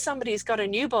somebody's got a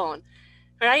newborn,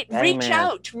 right? Amen.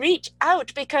 Reach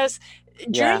out, because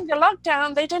during the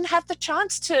lockdown, they didn't have the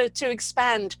chance to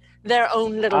expand their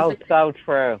own little. Oh, so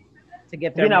true. To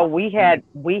get their we had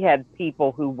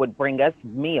people who would bring us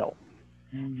meals,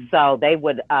 so they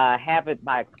would have it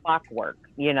by clockwork.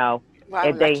 Wow,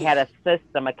 if they had a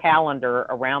system, a calendar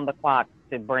around the clock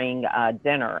to bring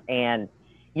dinner, and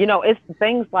it's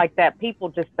things like that. People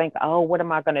just think, oh, what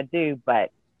am I going to do?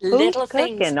 But little who's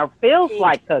cooking things. or feels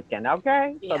like cooking?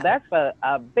 Okay, Yeah. so that's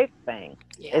a big thing.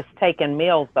 Yeah. It's taking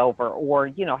meals over, or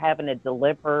having it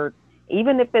delivered,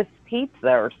 even if it's pizza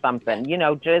or something.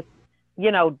 Just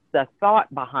the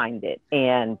thought behind it,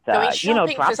 and shopping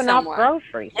for dropping off someone.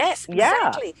 groceries. Yes,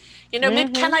 exactly.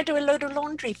 Can I do a load of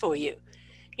laundry for you?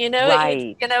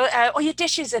 Right. Or your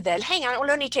dishes are there. Hang on, it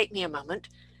will only take me a moment.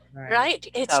 Right?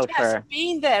 It's So just true.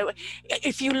 being there.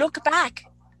 If you look back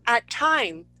at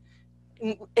time,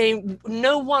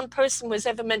 no one person was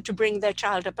ever meant to bring their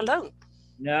child up alone.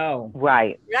 No.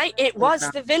 Right. Right? It was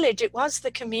the village. It was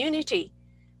the community.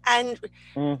 And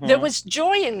there was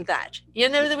joy in that.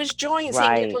 There was joy in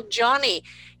seeing little Johnny,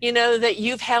 that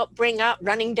you've helped bring up,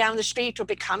 running down the street or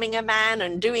becoming a man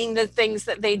and doing the things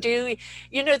that they do.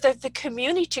 The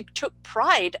community took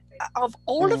pride of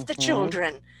all of the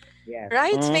children,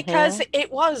 right? Because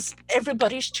it was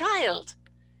everybody's child.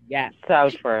 Yes. So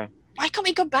true. Why can't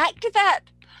we go back to that?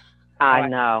 I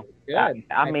know. Good.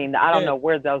 I mean, I don't know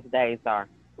where those days are.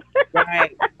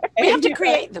 Right. We have to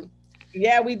create them.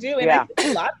 Yeah, we do. And I think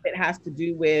a lot of it has to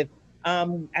do with,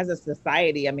 as a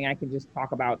society, I mean, I can just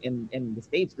talk about in the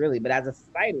States really, but as a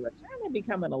society, we're kind of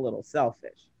becoming a little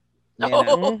selfish.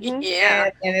 Oh, yeah.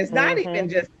 And it's not even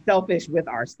just selfish with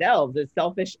ourselves. It's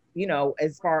selfish,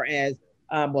 as far as,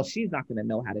 well, she's not going to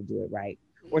know how to do it right.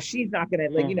 Or she's not going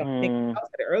to, like, I think I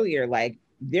said earlier, like,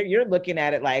 you're looking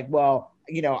at it like, well,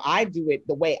 I do it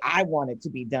the way I want it to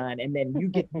be done. And then you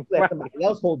let somebody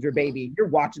else hold your baby. You're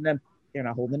watching them. They're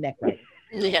not holding the neck right.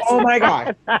 Yes. Oh my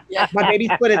God. My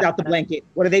baby's foot is out the blanket.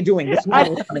 What are they doing? This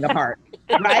one is coming apart.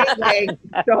 Right? Like,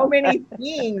 so many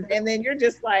things. And then you're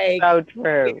just like, so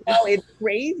true. It's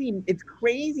crazy. It's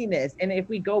craziness. And if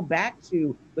we go back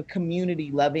to the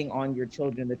community loving on your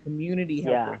children, the community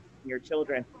helping your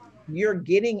children, you're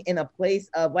getting in a place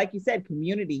of, like you said,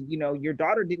 community. Your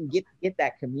daughter didn't get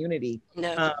that community.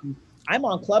 No. I'm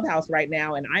on Clubhouse right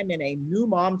now, and I'm in a new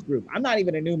moms group. I'm not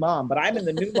even a new mom, but I'm in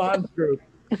the new moms group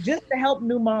just to help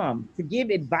new moms, to give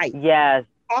advice. Yes.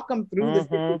 Talk them through the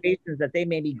situations that they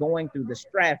may be going through, the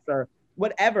stress or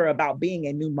whatever about being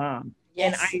a new mom.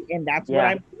 Yes. And that's what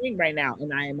I'm doing right now.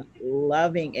 And I'm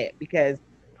loving it because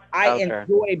I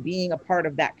enjoy being a part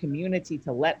of that community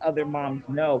to let other moms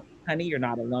know, honey, you're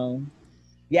not alone.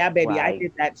 Yeah, baby, I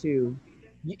did that too.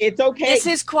 It's okay. This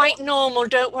is quite normal.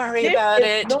 Don't worry about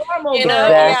it. Normal,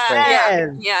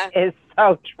 Exactly. Yeah. It's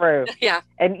so true. Yeah.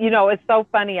 And it's so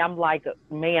funny. I'm like,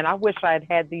 man, I wish I'd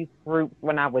had these groups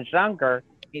when I was younger.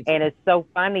 And it's so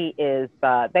funny is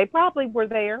they probably were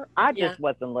there. I just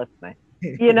wasn't listening.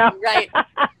 Right.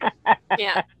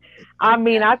 Yeah. I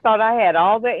mean, I thought I had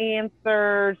all the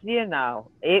answers.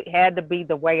 It had to be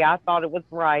the way I thought it was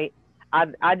right.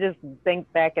 I just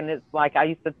think back, and it's like I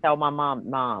used to tell my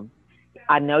mom,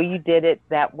 I know you did it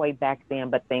that way back then,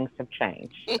 but things have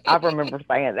changed. I remember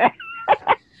saying that.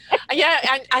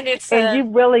 Yeah, and it's And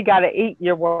you really got to eat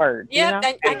your words, you yeah,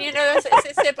 know? and you know,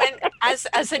 when,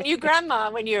 as a new grandma,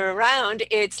 when you're around,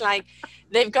 it's like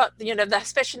they've got, you know,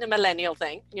 especially the millennial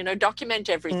thing, you know, document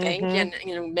everything, and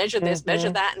you know, measure this, measure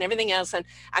that, and everything else, and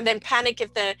then panic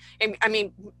if I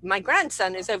mean, my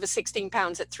grandson is over 16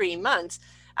 pounds at 3 months.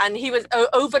 And he was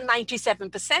over 97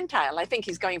 percentile. I think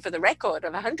he's going for the record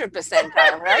of 100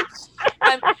 percentile, right?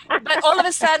 But all of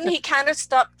a sudden, he kind of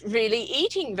stopped really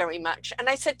eating very much. And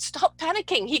I said, stop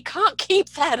panicking. He can't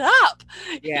keep that up.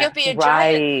 Yeah. He'll be a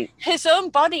giant. His own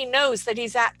body knows that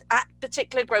he's at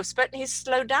particular growth spurt, and he's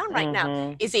slowed down right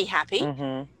now. Is he happy?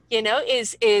 You know,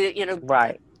 you know,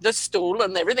 the stool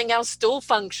and everything else still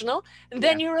functional? And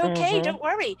then you're okay. Don't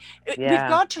worry. We've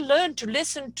got to learn to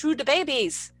listen to the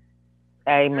babies.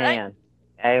 Amen.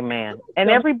 Right? Amen. And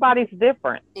everybody's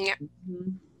different. Yeah.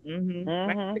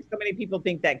 So many people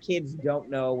think that kids don't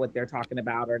know what they're talking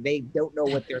about, or they don't know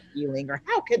what they're feeling, or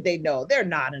how could they know? They're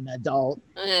not an adult.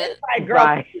 Like,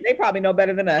 girl, they probably know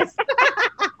better than us.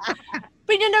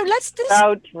 But you know, let's just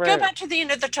go back to the, you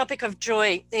know, the topic of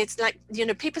joy. It's like, you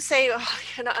know, people say, oh,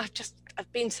 you know,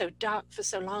 I've been so dark for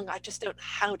so long. I just don't know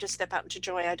how to step out into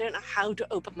joy. I don't know how to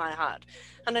open my heart.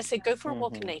 And I say, go for a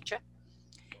walk in nature.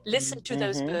 Listen to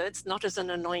those birds, not as an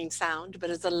annoying sound,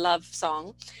 but as a love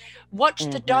song. Watch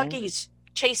the doggies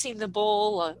chasing the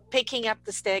ball or picking up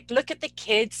the stick. Look at the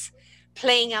kids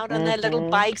playing out on their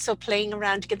little bikes or playing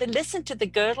around together. Listen to the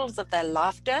gurgles of their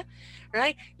laughter,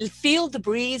 right? Feel the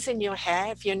breeze in your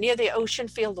hair. If you're near the ocean,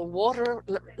 feel the water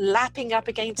lapping up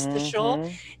against the shore.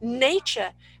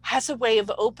 Nature has a way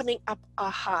of opening up our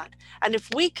heart. And if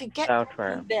we could get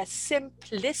their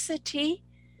simplicity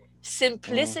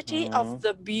of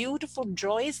the beautiful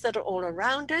joys that are all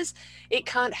around us, it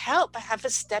can't help but have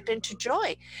us step into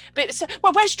joy. But it's,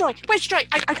 well, where's joy? Where's joy?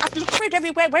 I've looked for it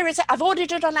everywhere. Where is it? I've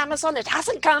ordered it on Amazon. It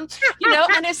hasn't come. You know,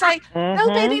 and it's like, no,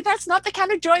 baby, that's not the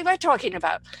kind of joy we're talking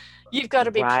about. You've got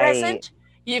to be present.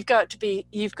 You've got to be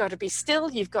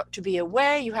still. You've got to be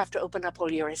aware. You have to open up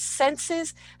all your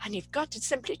senses, and you've got to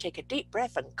simply take a deep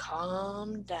breath and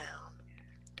calm down.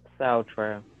 So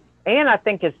true. And I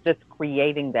think it's just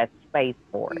creating that space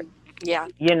for it. Yeah.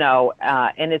 You know,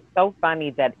 and it's so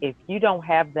funny that if you don't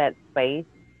have that space,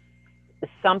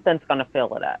 something's going to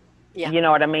fill it up. Yeah. You know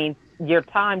what I mean? Your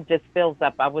time just fills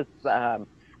up. I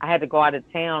had to go out of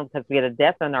town because we had a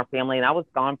death in our family, and I was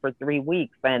gone for 3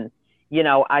 weeks. And, you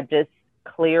know, I just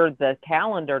cleared the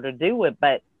calendar to do it.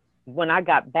 But when I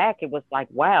got back, it was like,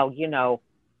 wow, you know,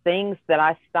 things that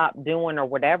I stopped doing or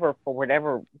whatever for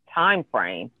whatever time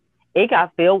frame, it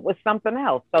got filled with something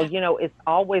else. So, you know, it's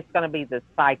always going to be this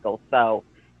cycle. So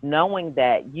knowing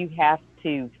that you have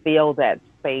to fill that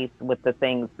space with the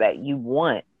things that you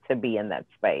want to be in that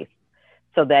space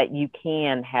so that you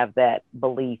can have that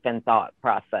belief and thought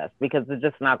process, because it's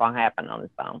just not going to happen on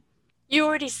its own. You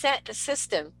already set the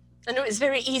system, and it was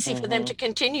very easy for them to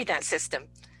continue that system.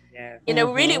 Yeah. You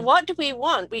know, really, what do we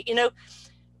want? We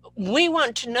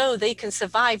want to know they can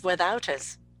survive without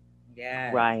us.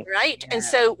 Yeah. Right. Right. Yeah. And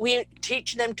so we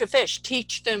teach them to fish,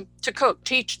 teach them to cook,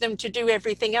 teach them to do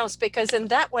everything else, because in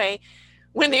that way,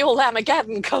 when the old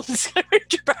Armageddon comes,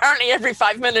 apparently every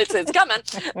 5 minutes it's coming,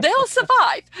 they'll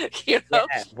survive, you know?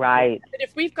 Yeah, right. But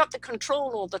if we've got the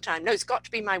control all the time, no, it's got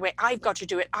to be my way, I've got to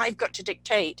do it, I've got to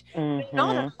dictate, we're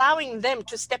not allowing them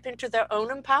to step into their own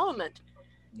empowerment.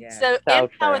 Yeah. So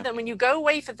empower them. When you go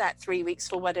away for that 3 weeks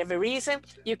for whatever reason,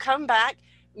 you come back,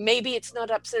 maybe it's not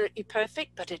absolutely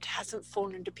perfect, but it hasn't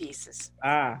fallen to pieces.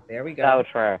 There we go. So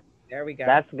true. There we go.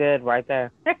 That's good right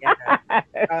there. Yeah,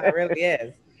 it really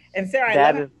is. And Sarah,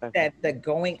 I love that the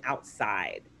going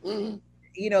outside.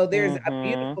 You know, there's a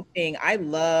beautiful thing. I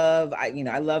love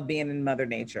being in Mother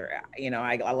Nature. You know,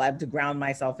 I love to ground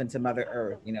myself into Mother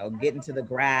Earth, you know, get into the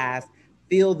grass,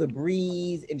 feel the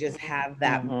breeze, and just have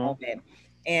that moment.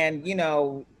 And, you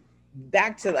know,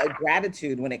 back to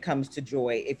gratitude when it comes to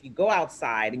joy. If you go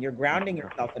outside and you're grounding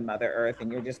yourself in Mother Earth and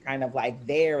you're just kind of like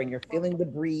there and you're feeling the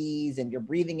breeze and you're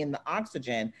breathing in the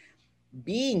oxygen,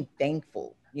 being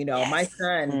thankful. You know, my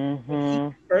son,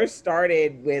 when he first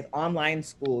started with online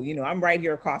school, you know, I'm right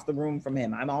here across the room from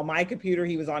him. I'm on my computer.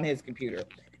 He was on his computer.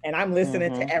 And I'm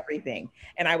listening to everything.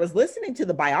 And I was listening to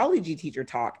the biology teacher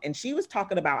talk, and she was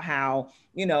talking about how,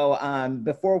 you know,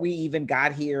 before we even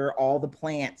got here, all the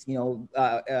plants, you know,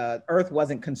 Earth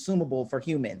wasn't consumable for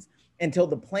humans until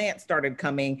the plants started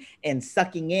coming and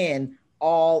sucking in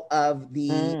all of the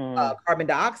carbon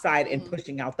dioxide and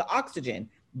pushing out the oxygen.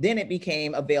 Then it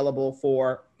became available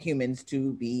for humans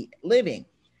to be living.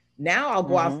 Now I'll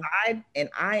go Mhm. outside and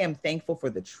I am thankful for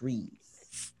the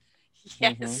trees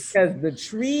Yes. because the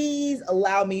trees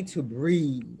allow me to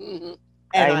breathe. Mhm.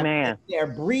 And Amen. they're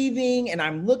breathing and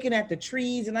I'm looking at the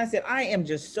trees and I said, I am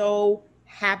just so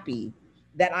happy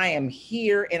that I am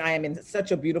here and I am in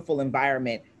such a beautiful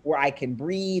environment where I can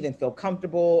breathe and feel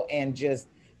comfortable and just,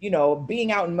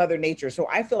 being out in Mother Nature. So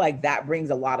I feel like that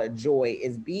brings a lot of joy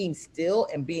is being still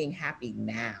and being happy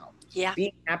now. Yeah.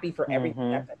 Being happy for everything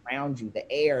Mhm. that's around you, the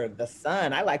air, the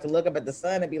sun. I like to look up at the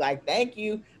sun and be like, thank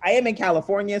you. I am in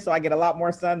California, so I get a lot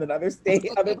more sun than other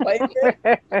other places.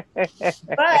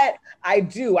 But I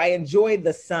enjoy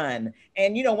the sun.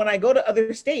 And when I go to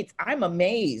other states, I'm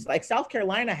amazed. Like South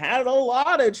Carolina had a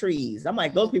lot of trees. I'm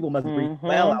like, those people must breathe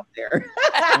well out there.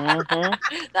 Mhm.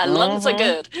 The lungs are Mhm.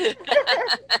 good.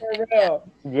 For real.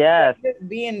 Yes. Just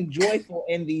being joyful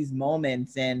in these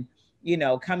moments and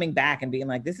coming back and being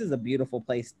like, this is a beautiful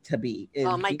place to be.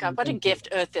 Oh Is my God, being what a in gift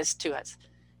Earth is to us.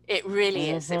 It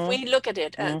really is. If Mhm. we look at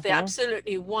it, the Mhm.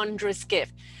 absolutely wondrous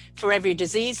gift. For every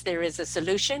disease, there is a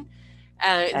solution.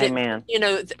 Amen.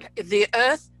 The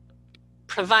Earth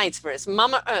provides for us.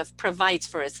 Mama Earth provides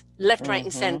for us, left, right,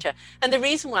 and Mhm. center. And the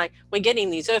reason why we're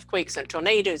getting these earthquakes and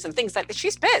tornadoes and things like that,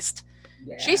 she's pissed.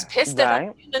 She's Yeah. pissed at our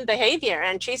Right. human behavior,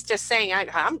 and she's just saying,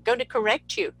 I'm going to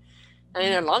correct you.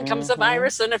 And along comes a Mhm.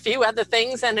 virus and a few other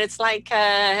things, and it's like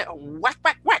whack,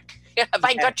 whack, whack. Have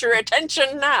I got your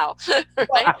attention now? Well,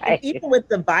 Right? and Right. even with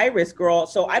the virus, girl.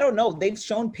 So I don't know. They've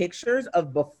shown pictures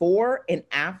of before and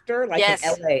after, like in Yes.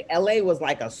 LA. LA was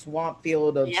like a swamp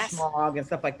field of Yes. smog and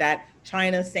stuff like that.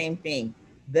 China, same thing.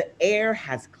 The air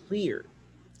has cleared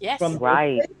Yes. from those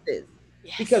Right. places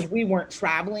because Yes. we weren't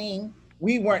traveling.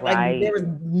 We weren't like there Right.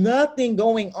 was nothing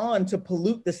going on to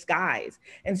pollute the skies.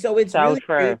 And so it's So really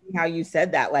crazy true. how you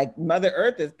said that. Like Mother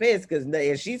Earth is pissed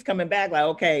because she's coming back, like,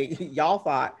 okay, y'all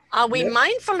thought. Are we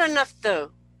mindful enough, though,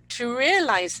 to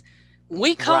realize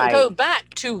we can't Right. go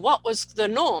back to what was the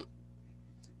norm?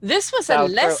 This was a So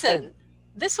true. lesson.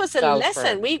 This was a So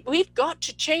lesson. true. We've got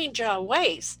to change our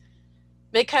ways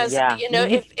because, Yeah.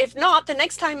 if not, the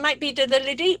next time might be the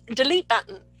delete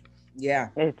button. Yeah.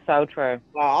 It's so true.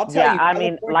 Well, I'll tell Yeah. you, I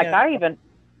mean, like California.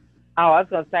 I was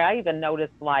going to say, I even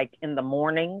noticed like in the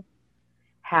mornings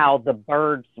how the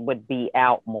birds would be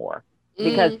out more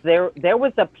because there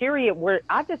was a period where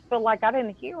I just feel like I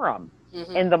didn't hear them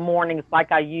in the mornings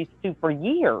like I used to for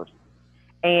years.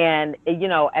 And,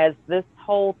 as this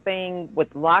whole thing with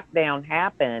lockdown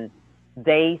happened,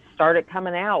 they started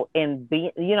coming out and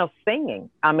singing.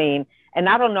 I mean, and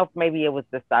I don't know if maybe it was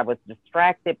just I was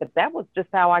distracted, but that was just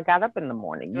how I got up in the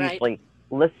morning, Right. usually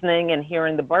listening and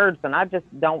hearing the birds. And I just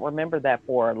don't remember that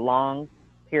for a long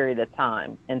period of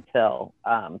time until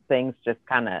things just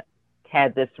kind of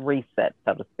had this reset,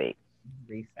 so to speak.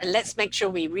 And let's make sure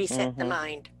we reset the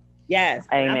mind. Yes.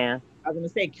 Amen. I was going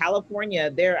to say, California,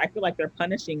 I feel like they're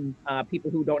punishing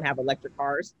people who don't have electric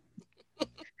cars.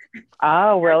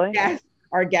 Oh, really?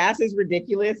 Our gas is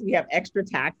ridiculous. We have extra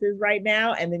taxes right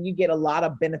now, and then you get a lot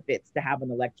of benefits to have an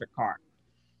electric car.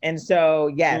 And so,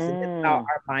 yes, it's about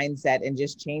our mindset and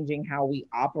just changing how we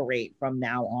operate from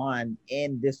now on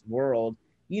in this world.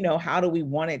 How do we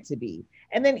want it to be?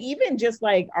 And then even just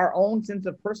like our own sense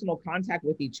of personal contact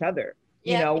with each other.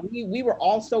 Yeah. We were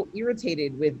all so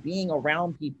irritated with being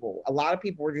around people. A lot of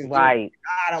people were just right.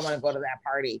 I don't want to go to that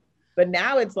party. But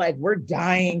now it's like we're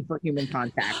dying for human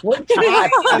contact. We're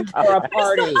dying for a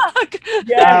party.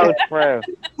 Yeah, so true.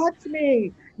 Touch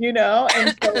me,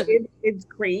 And so it's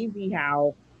crazy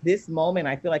how this moment,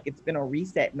 I feel like it's been a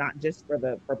reset, not just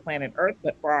for planet Earth,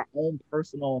 but for our own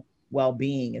personal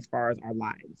well-being as far as our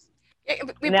lives.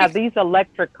 Now, these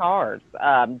electric cars,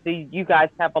 do you guys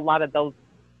have a lot of those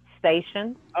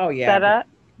stations set up?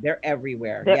 They're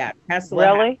everywhere.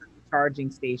 Tesla really?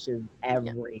 Charging stations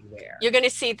everywhere. You're going to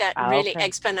see that really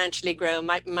exponentially grow.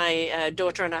 My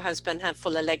daughter and her husband have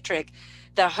full electric.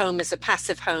 Their home is a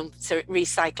passive home, so it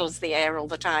recycles the air all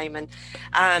the time. And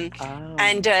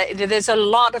there's a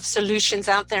lot of solutions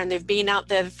out there, and they've been out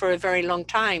there for a very long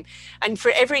time. And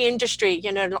for every industry,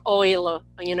 oil or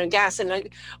gas, and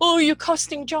like, oh, you're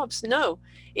costing jobs. No.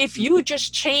 If you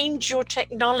just change your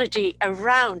technology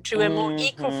around to a more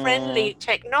eco-friendly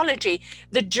technology,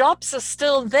 the jobs are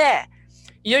still there.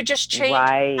 You're just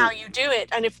changing how you do it.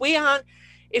 And if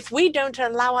we don't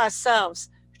allow ourselves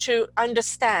to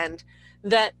understand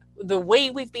that the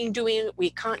way we've been doing it, we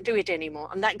can't do it anymore.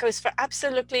 And that goes for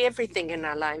absolutely everything in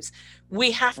our lives.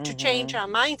 We have to change our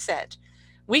mindset.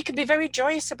 We can be very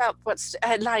joyous about what's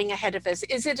lying ahead of us.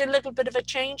 Is it a little bit of a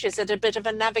change? Is it a bit of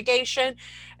a navigation?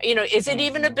 Is it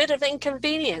even a bit of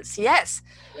inconvenience? Yes.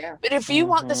 Yeah. But if you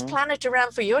want this planet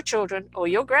around for your children or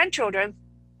your grandchildren,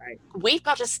 Right. We've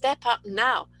got to step up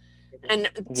now and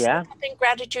Yeah. step up in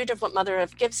gratitude of what Mother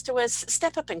Earth gives to us,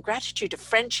 step up in gratitude of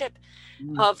friendship,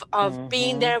 Mm. of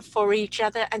being Mm-hmm. there for each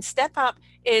other, and step up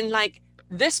in like,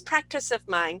 this practice of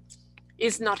mine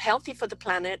is not healthy for the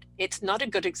planet. It's not a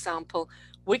good example.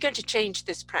 We're going to change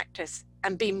this practice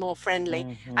and be more friendly.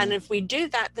 And Mm-hmm. if we do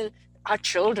that, then our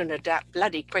children adapt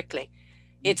bloody quickly.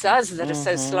 It's us that are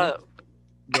so Mm-hmm. slow.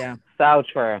 Yeah. So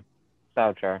true.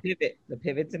 So true. Pivot. The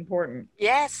pivot's important.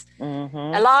 Yes, a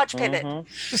Mm-hmm. large pivot.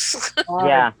 Mm-hmm. Hard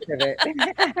Yeah. pivot.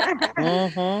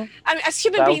 Mm-hmm. I mean, as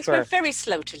human So beings, we're true. very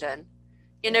slow to learn.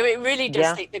 You know, it really does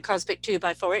Yeah. take the cosmic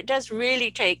 2x4. It does really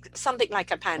take something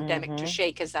like a pandemic to Mm-hmm.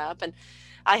 shake us up. And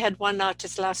I had one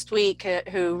artist last week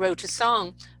who wrote a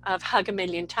song of hug a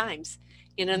million times.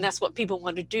 You know, and that's what people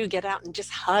want to do, get out and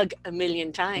just hug a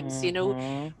million times. You know,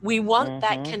 Mm-hmm. we want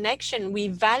that Mm-hmm. connection. We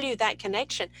value that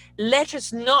connection. Let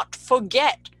us not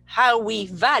forget how we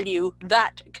value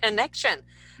that connection.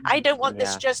 I don't want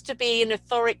this Yeah. just to be an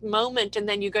euphoric moment and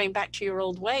then you're going back to your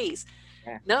old ways.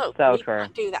 Yeah. No, So we true.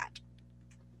 can't do that.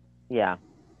 Yeah.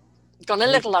 Gone a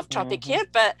little off topic Mm-hmm. here,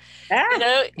 but you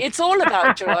know, it's all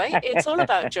about joy. It's all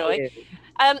about joy.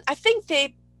 I think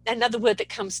another word that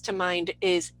comes to mind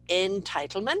is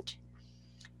entitlement.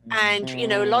 And you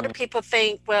know, a lot of people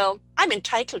think, well, I'm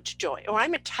entitled to joy, or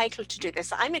I'm entitled to do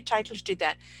this, I'm entitled to do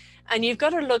that. And you've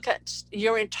got to look at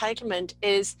your entitlement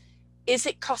is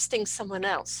it costing someone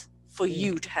else for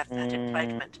you to have that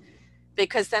entitlement?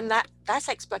 Because then that's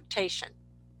expectation.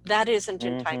 That isn't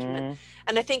entitlement. Mm-hmm.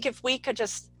 And I think if we could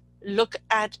just look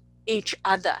at each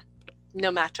other, no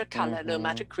matter color, no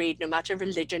matter creed, no matter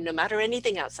religion, no matter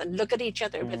anything else, and look at each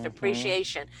other with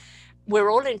appreciation, we're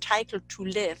all entitled to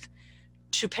live,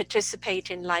 to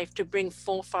participate in life, to bring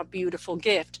forth our beautiful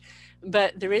gift.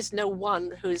 But there is no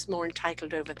one who is more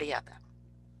entitled over the other.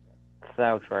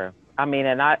 So true. I mean,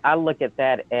 and I look at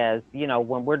that as, you know,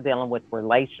 when we're dealing with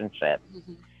relationships,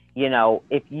 you know,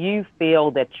 if you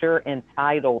feel that you're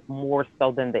entitled more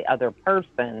so than the other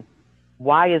person,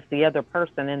 why is the other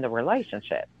person in the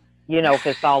relationship? You know, if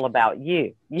it's all about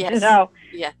you, you Yes. know?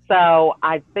 Yeah. So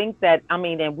I think that, I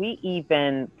mean, and we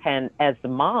even can, as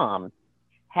moms,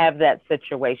 have that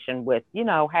situation with, you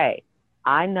know, hey,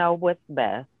 I know what's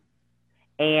best.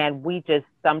 And we just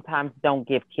sometimes don't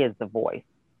give kids a voice.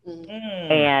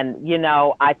 And, you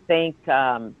know, I think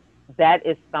that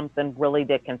is something really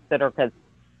to consider because,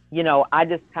 you know, I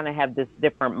just kind of have this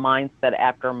different mindset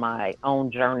after my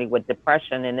own journey with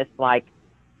depression. And it's like,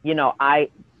 you know, I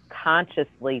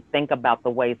consciously think about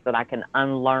the ways that I can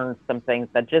unlearn some things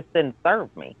that just didn't serve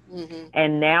me.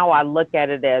 And now I look at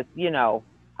it as, you know,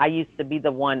 I used to be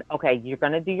the one, okay, you're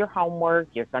going to do your homework,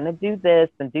 you're going to do this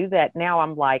and do that. Now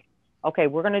I'm like, okay,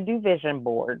 we're going to do vision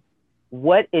boards.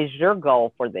 What is your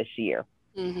goal for this year?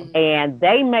 And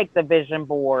they make the vision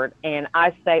board and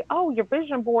I say, oh, your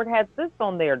vision board has this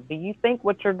on there. Do you think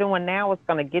what you're doing now is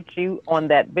going to get you on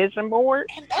that vision board?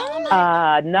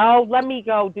 No, let me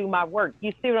go do my work.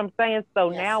 You see what I'm saying? So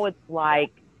now it's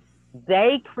like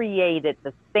they created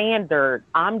the standard.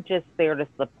 I'm just there to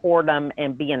support them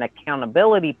and be an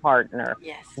accountability partner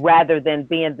rather than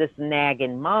being this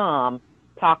nagging mom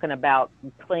talking about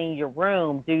clean your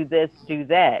room, do this, do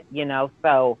that, you know?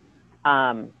 So,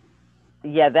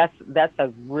 yeah, that's a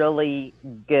really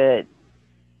good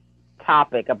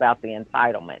topic about the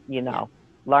entitlement, you know.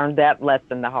 Learn that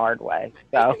lesson the hard way.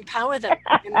 So empower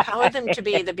them to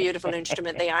be the beautiful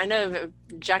instrument they are. I know,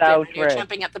 Jacqueline, you're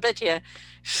champing at the bit here.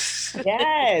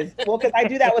 Yes, well, because I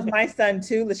do that with my son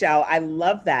too, Lachelle. I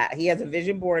love that. He has a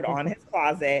vision board on his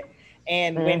closet,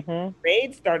 and when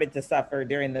grades started to suffer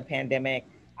during the pandemic,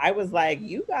 I was like,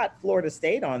 you got Florida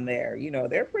State on there. You know,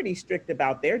 they're pretty strict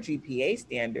about their GPA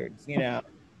standards, you know.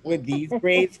 Would these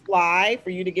grades fly for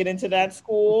you to get into that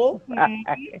school?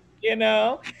 You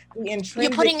know, you're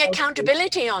putting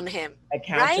accountability on him,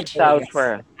 right? So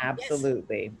true.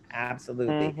 Absolutely,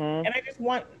 absolutely. And I just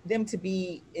want them to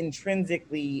be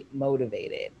intrinsically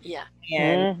motivated. Yeah.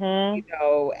 And you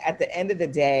know, at the end of the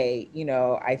day, you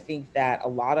know, I think that a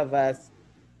lot of us,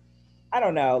 I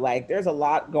don't know, like there's a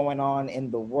lot going on in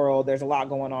the world. There's a lot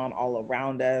going on all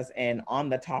around us. And on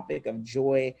the topic of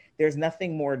joy, there's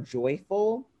nothing more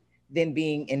joyful than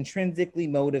being intrinsically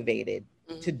motivated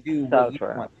to do what you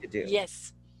want to do.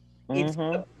 Yes. It's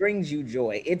what brings you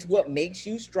joy. It's what makes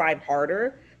you strive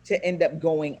harder to end up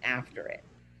going after it,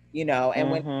 you know? And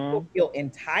when people feel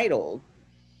entitled,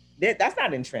 that's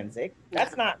not intrinsic.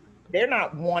 That's not, they're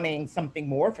not wanting something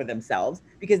more for themselves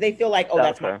because they feel like, oh,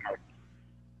 that's my power.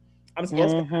 I'm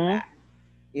supposed to do that.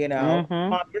 You know,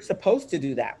 Mom, you're supposed to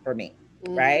do that for me,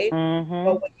 right?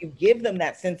 But when you give them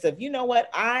that sense of, you know what,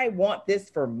 I want this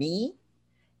for me,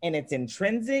 and it's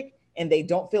intrinsic and they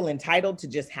don't feel entitled to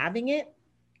just having it,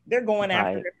 they're going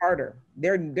after it harder.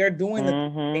 They're doing the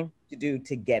thing they need to do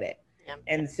to get it. Yeah.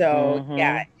 And so,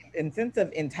 in sense of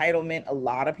entitlement, a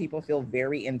lot of people feel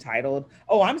very entitled.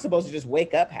 Oh, I'm supposed to just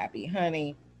wake up happy.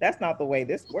 Honey, that's not the way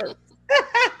this works.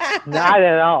 Not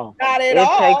at all. Not at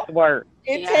all. It takes work.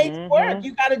 It takes work.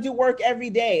 You got to do work every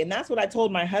day. And that's what I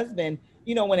told my husband,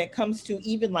 you know, when it comes to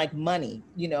even like money,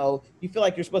 you know, you feel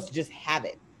like you're supposed to just have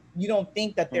it. You don't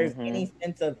think that there's any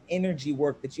sense of energy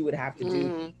work that you would have to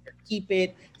do to keep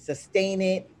it, sustain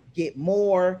it, get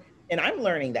more. And I'm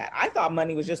learning that. I thought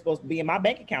money was just supposed to be in my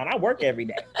bank account. I work every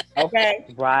day. Okay.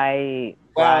 Right.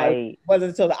 It wasn't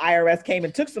until the IRS came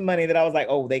and took some money that I was like,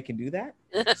 oh, they can do that.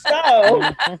 So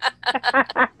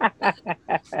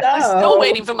I'm still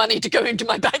waiting for money to go into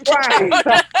my bank account.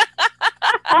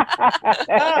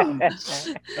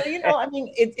 So, you know, I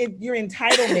mean, your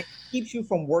entitlement keeps you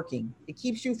from working. It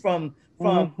keeps you from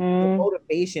the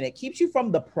motivation. It keeps you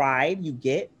from the pride you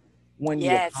get when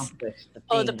you accomplish the thing.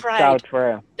 Oh, the pride. So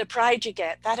true. The pride you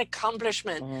get, that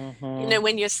accomplishment. You know,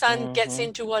 when your son gets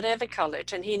into whatever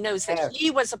college and he knows that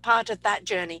he was a part of that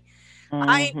journey.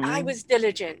 I was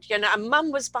diligent, you know, and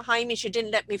mum was behind me. She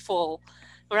didn't let me fall,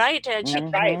 right? And she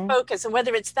kept me focused. And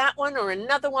whether it's that one or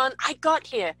another one, I got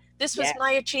here. This was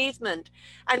my achievement.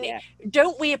 And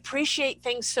don't we appreciate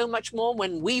things so much more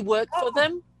when we work for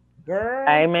them? Girl.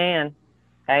 Amen.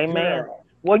 Girl.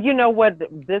 Well, you know what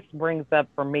this brings up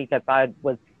for me, because I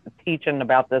was teaching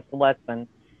about this lesson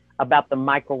about the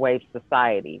microwave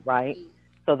society, right?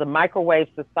 So the microwave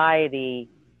society,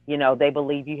 you know, they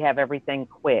believe you have everything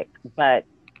quick. But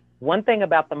one thing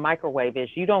about the microwave is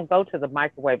you don't go to the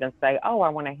microwave and say, oh, I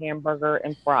want a hamburger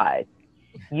and fries.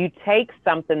 You take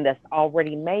something that's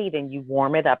already made and you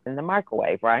warm it up in the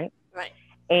microwave, right? Right.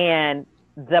 And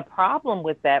the problem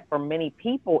with that for many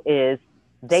people is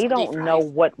they don't know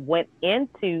what went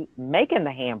into making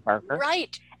the hamburger.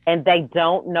 Right. And they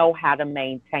don't know how to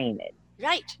maintain it.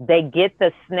 Right. They get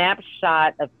the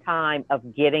snapshot of time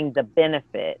of getting the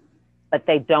benefit, but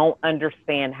they don't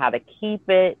understand how to keep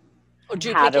it, or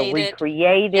how to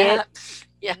recreate it.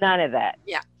 Yeah. None of that.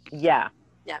 Yeah. Yeah.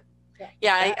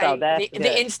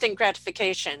 The instant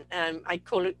gratification. I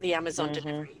call it the Amazon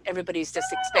delivery. Everybody's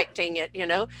just expecting it, you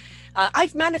know.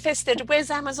 I've manifested,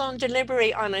 where's Amazon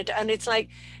delivery on it? And it's like,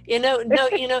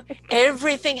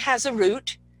 everything has a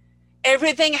root.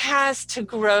 Everything has to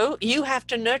grow. You have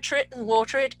to nurture it and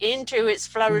water it into its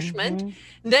flourishment.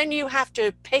 Then you have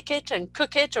to pick it and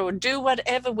cook it or do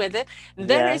whatever with it.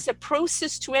 There is a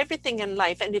process to everything in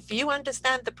life. And if you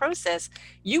understand the process,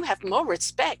 you have more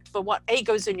respect for what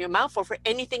goes in your mouth or for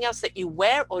anything else that you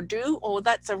wear or do or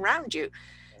that's around you.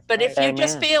 But if you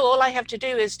just feel all I have to do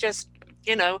is just,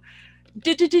 on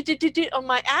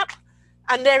my app,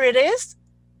 and there it is,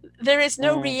 there is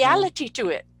no reality to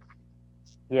it.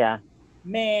 Yeah.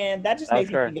 Man, that just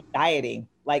makes me think of dieting,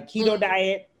 like keto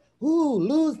diet. Ooh,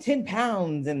 lose 10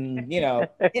 pounds in, 10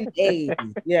 days.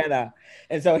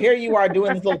 And so here you are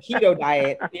doing this little keto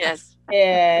diet. Yes.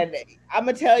 And I'm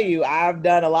going to tell you, I've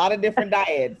done a lot of different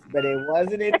diets, but it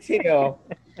wasn't until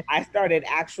I started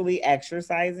actually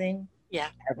exercising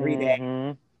every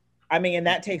day. I mean, and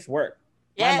that takes work.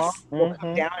 Yes. My mom will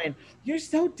come down and you're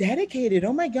so dedicated.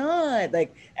 Oh my God.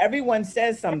 Like everyone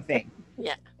says something.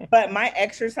 Yeah. But my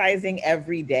exercising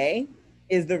every day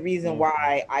is the reason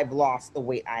why I've lost the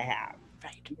weight I have.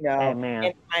 Right.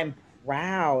 And I'm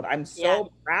proud. I'm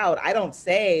so proud. I don't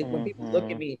say when people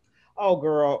look at me, oh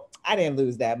girl, I didn't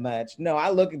lose that much. No, I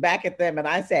look back at them and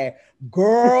I say,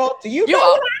 girl, do you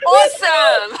know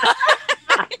awesome?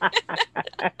 I'm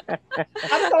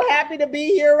so happy to be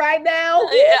here right now.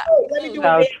 Yeah. Let me do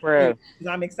so it true.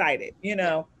 Because I'm excited,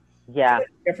 Yeah.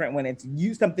 It's different when it's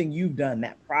something you've done,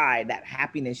 that pride, that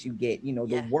happiness you get,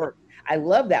 the work. I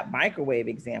love that microwave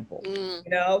example. You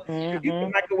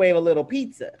can microwave a little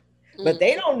pizza, but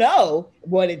they don't know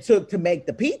what it took to make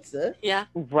the pizza. Yeah.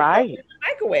 Right. In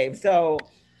the microwave. So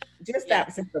just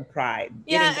that sense of pride.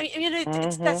 Yeah.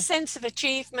 It's that sense of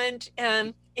achievement.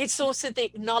 It's also the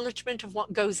acknowledgement of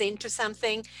what goes into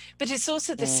something, but it's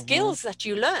also the skills that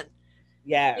you learn.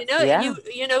 Yeah.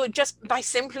 Just by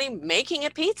simply making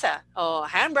a pizza or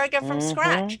hamburger from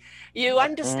scratch, you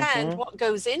understand what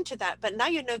goes into that. But now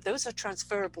those are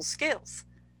transferable skills.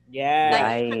 Yeah.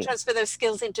 Like you can transfer those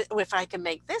skills into, if I can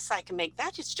make this, I can make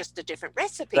that. It's just a different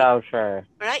recipe. So sure.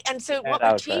 Right. And so what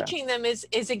we're teaching them is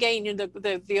again,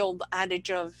 the old adage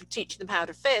of teach them how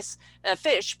to fish,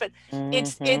 but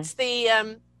it's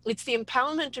the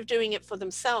empowerment of doing it for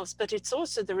themselves, but it's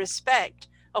also the respect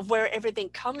of where everything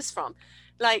comes from.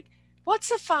 Like,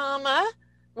 what's a farmer?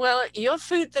 Well, your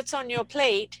food that's on your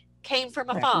plate came from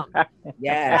a farm.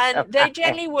 Yeah. And they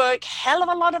generally work hell of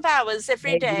a lot of hours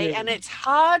every day, and it's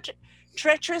hard,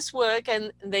 treacherous work.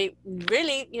 And they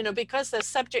really, because they're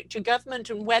subject to government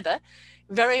and weather,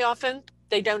 very often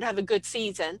they don't have a good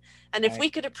season. And if we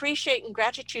could appreciate and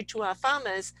gratitude to our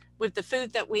farmers with the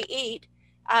food that we eat,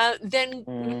 then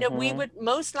we would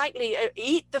most likely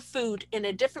eat the food in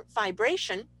a different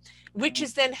vibration, which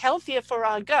is then healthier for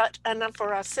our gut and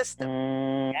for our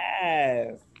system.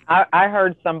 Yes. I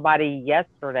heard somebody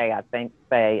yesterday, I think,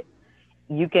 say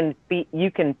you can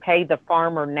pay the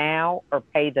farmer now or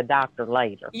pay the doctor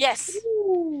later. Yes.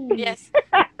 Yes.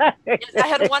 Yes. I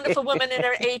had a wonderful woman in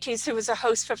her 80s who was a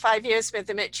host for 5 years with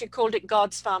him. She called it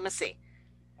God's pharmacy.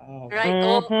 Right?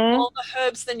 All the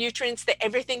herbs, the nutrients,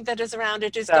 everything that is around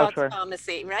it is so God's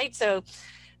pharmacy, right? So,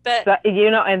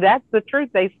 and that's the truth.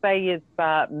 They say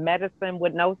it's medicine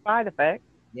with no side effects.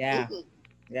 Yeah.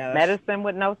 Yeah. Medicine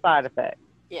with no side effects.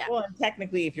 Yeah. Well, and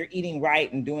technically, if you're eating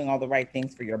right and doing all the right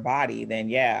things for your body, then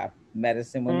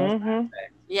medicine with no side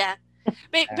effects. Yeah.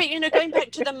 But going back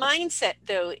to the mindset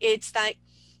though, it's like,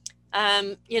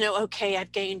 okay,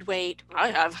 I've gained weight.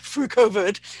 I have through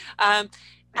COVID.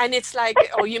 And it's like,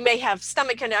 you may have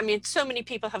stomach, and so many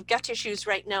people have gut issues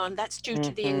right now, and that's due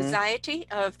to the anxiety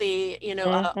of the,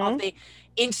 of the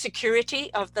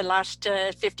insecurity of the last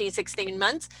 15, 16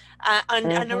 months,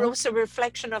 and are also a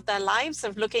reflection of their lives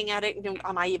of looking at it,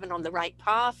 am I even on the right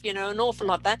path? An awful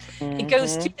lot of that. It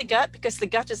goes to the gut, because the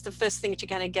gut is the first thing to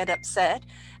kind of get upset,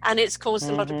 and it's caused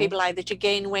a lot of people either to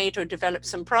gain weight or develop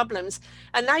some problems.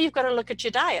 And now you've got to look at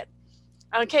your diet.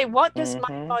 Okay, what does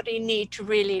my body need to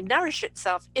really nourish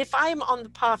itself? If I'm on the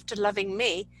path to loving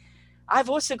me, I've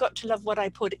also got to love what I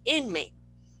put in me.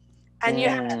 And you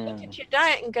have to look at your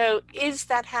diet and go, is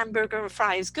that hamburger or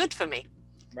fries good for me?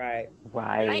 Right.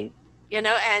 And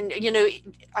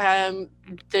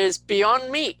there's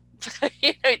Beyond Meat.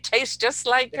 It tastes just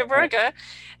like a burger.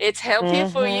 It's healthier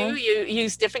for you. You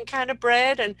use different kind of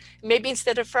bread, and maybe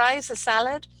instead of fries, a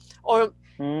salad, or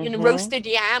roasted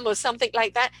yam or something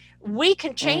like that. We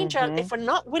can change if we're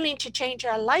not willing to change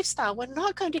our lifestyle, we're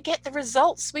not going to get the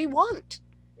results we want.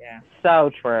 Yeah. So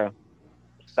true.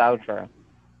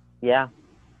 Yeah.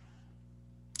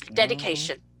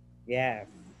 Dedication. Yeah.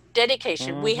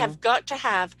 Dedication. We have got to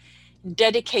have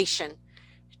dedication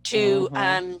to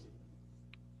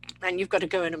and you've got to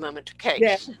go in a moment. Okay.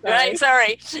 Yes. Right.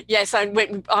 Sorry. Yes.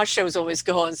 Our shows always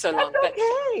go on so long. That's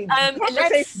okay.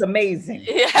 Conversation's amazing.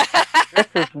 Yeah. This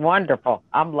is wonderful.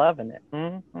 I'm loving it.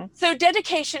 So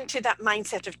dedication to that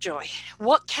mindset of joy.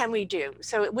 What can we do?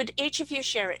 So would each of you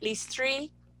share at least 3,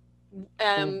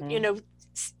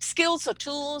 skills or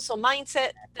tools or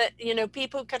mindset that,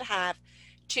 people could have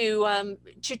to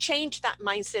change that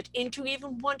mindset into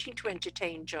even wanting to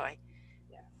entertain joy?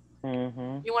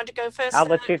 You want to go first? I'll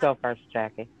let you go first,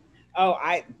 Jackie.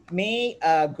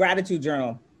 Gratitude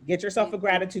journal. Get yourself a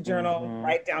gratitude journal.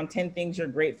 Write down 10 things you're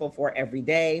grateful for every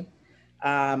day.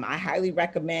 I highly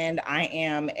recommend. I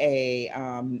am a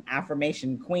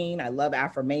affirmation queen. I love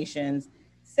affirmations.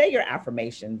 Say your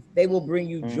affirmations. They will bring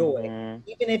you joy.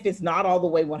 Even if it's not all the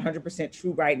way 100%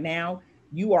 true right now,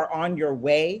 you are on your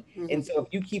way. And so if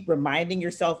you keep reminding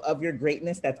yourself of your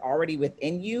greatness that's already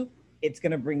within you, it's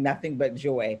going to bring nothing but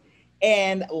joy.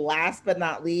 And last but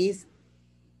not least,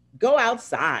 go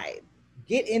outside,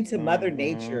 get into Mother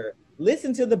Nature,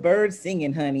 listen to the birds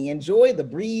singing, honey, enjoy the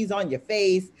breeze on your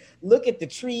face, look at the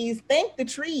trees, thank the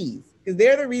trees, because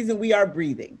they're the reason we are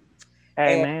breathing.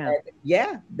 Amen.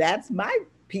 And that's my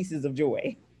pieces of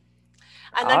joy.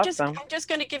 And awesome. I'm just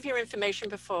going to give your information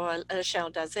before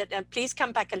Shell does it. And please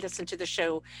come back and listen to the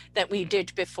show that we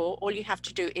did before. All you have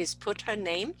to do is put her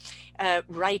name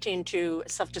right into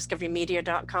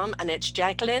selfdiscoverymedia.com, and it's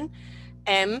Jacqueline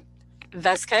M.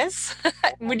 Vasquez.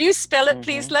 Would you spell it,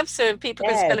 please, love, so people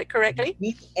can spell it correctly?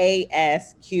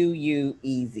 Vasquez.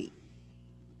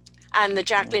 And the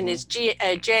Jacqueline is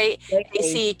JACQUELYN.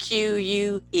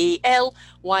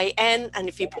 And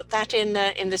if you put that in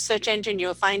the search engine,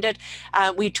 you'll find it.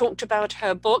 We talked about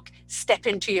her book, Step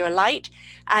Into Your Light,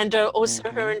 and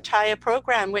also her entire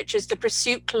program, which is the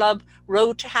Pursuit Club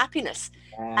Road to Happiness.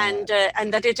 And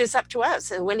that it is up to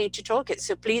us and willing to talk it.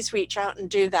 So please reach out and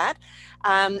do that.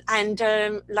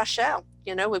 Lachelle,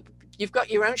 you've got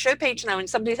your own show page now, and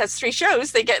somebody has 3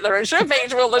 shows, they get their own show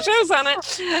page with all the shows on it.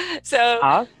 So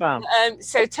awesome.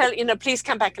 So please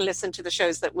come back and listen to the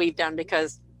shows that we've done,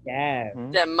 because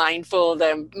they're mindful,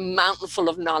 they're mountain full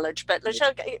of knowledge. But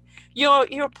Lachelle,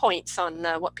 your points on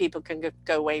what people can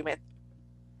go away with.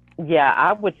 Yeah,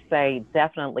 I would say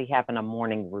definitely having a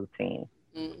morning routine.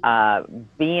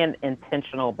 Being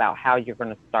intentional about how you're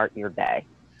going to start your day.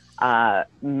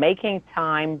 Making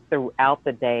time throughout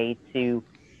the day to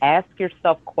ask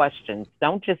yourself questions.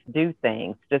 Don't just do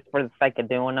things just for the sake of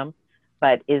doing them,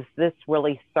 but is this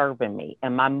really serving me?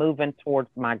 Am I moving towards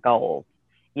my goals?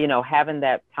 Having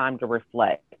that time to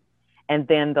reflect. And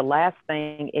then the last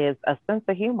thing is a sense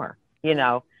of humor,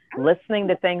 listening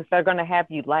to things that are going to have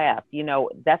you laugh.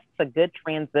 That's a good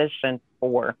transition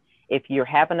for if you're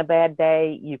having a bad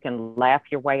day, you can laugh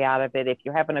your way out of it. If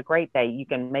you're having a great day, you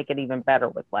can make it even better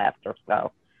with laughter.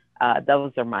 So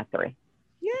those are my three.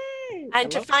 Yay! And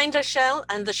to find Lachelle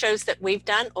and the shows that we've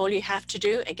done, all you have to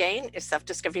do, again, is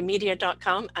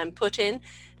selfdiscoverymedia.com and put in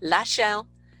Lachelle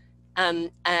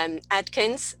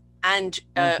Atkins. And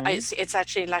it's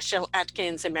actually Lachelle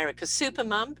Atkins, America's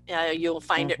Supermom. You'll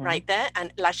find it right there.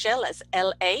 And Lachelle is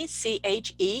Lachelle.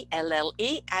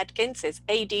 Atkins is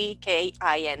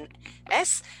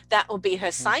Adkins. That will be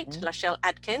her site, Lachelle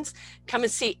Atkins. Come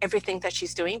and see everything that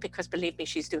she's doing, because believe me,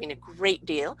 she's doing a great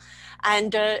deal.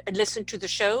 And listen to the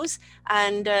shows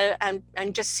and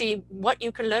just see what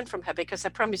you can learn from her, because I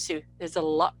promise you, there's a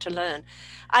lot to learn.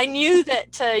 I knew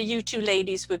that you two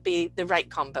ladies would be the right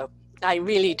combo. I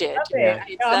really did.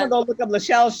 I'm gonna go look up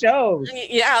Lachelle's shows.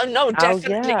 Yeah, no,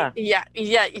 definitely. Oh, yeah.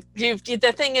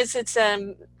 The thing is, it's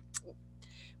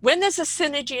when there's a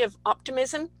synergy of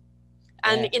optimism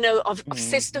and of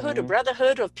sisterhood or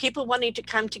brotherhood, of people wanting to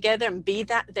come together and be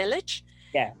that village.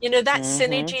 Yeah. That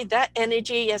synergy, that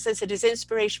energy, as I said, is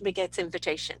inspiration begets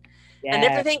invitation. Yes. And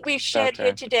everything we've shared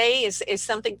here today is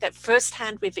something that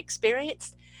firsthand we've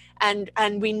experienced. And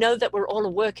we know that we're all a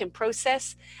work in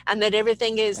process, and that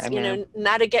everything is,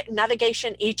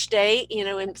 navigation each day,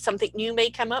 and something new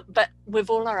may come up, but with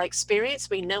all our experience,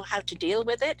 we know how to deal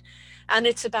with it. And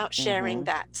it's about sharing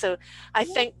that. So I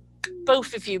thank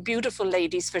both of you beautiful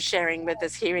ladies for sharing with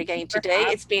us here again today.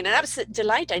 It's been an absolute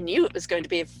delight. I knew it was going to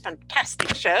be a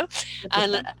fantastic show,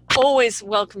 and always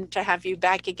welcome to have you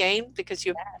back again, because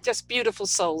you're just beautiful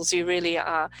souls. You really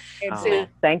are.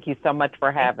 Thank you so much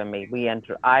for having me.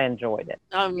 I enjoyed it.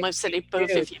 Oh, mostly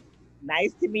both of you.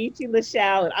 Nice to meet you,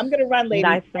 Lachelle. I'm going to run, ladies.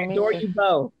 Nice to I meet adore you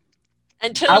both.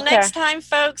 Until next time,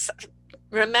 folks,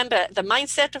 remember, the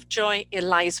mindset of joy, it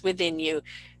lies within you.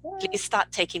 Please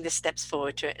start taking the steps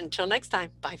forward to it. Until next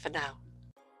time, bye for now.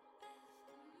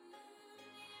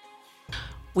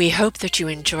 We hope that you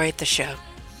enjoyed the show.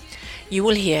 You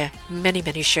will hear many,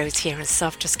 many shows here on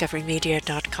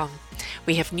selfdiscoverymedia.com.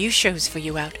 We have new shows for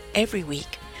you out every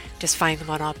week. Just find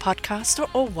them on our podcast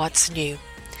or What's New.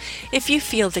 If you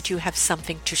feel that you have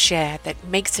something to share that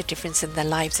makes a difference in the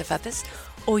lives of others,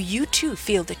 or you too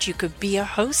feel that you could be a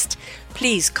host,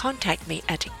 please contact me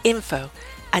at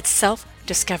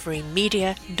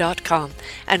info@selfdiscoverymedia.com,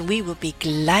 and we will be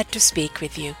glad to speak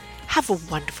with you. Have a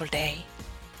wonderful day.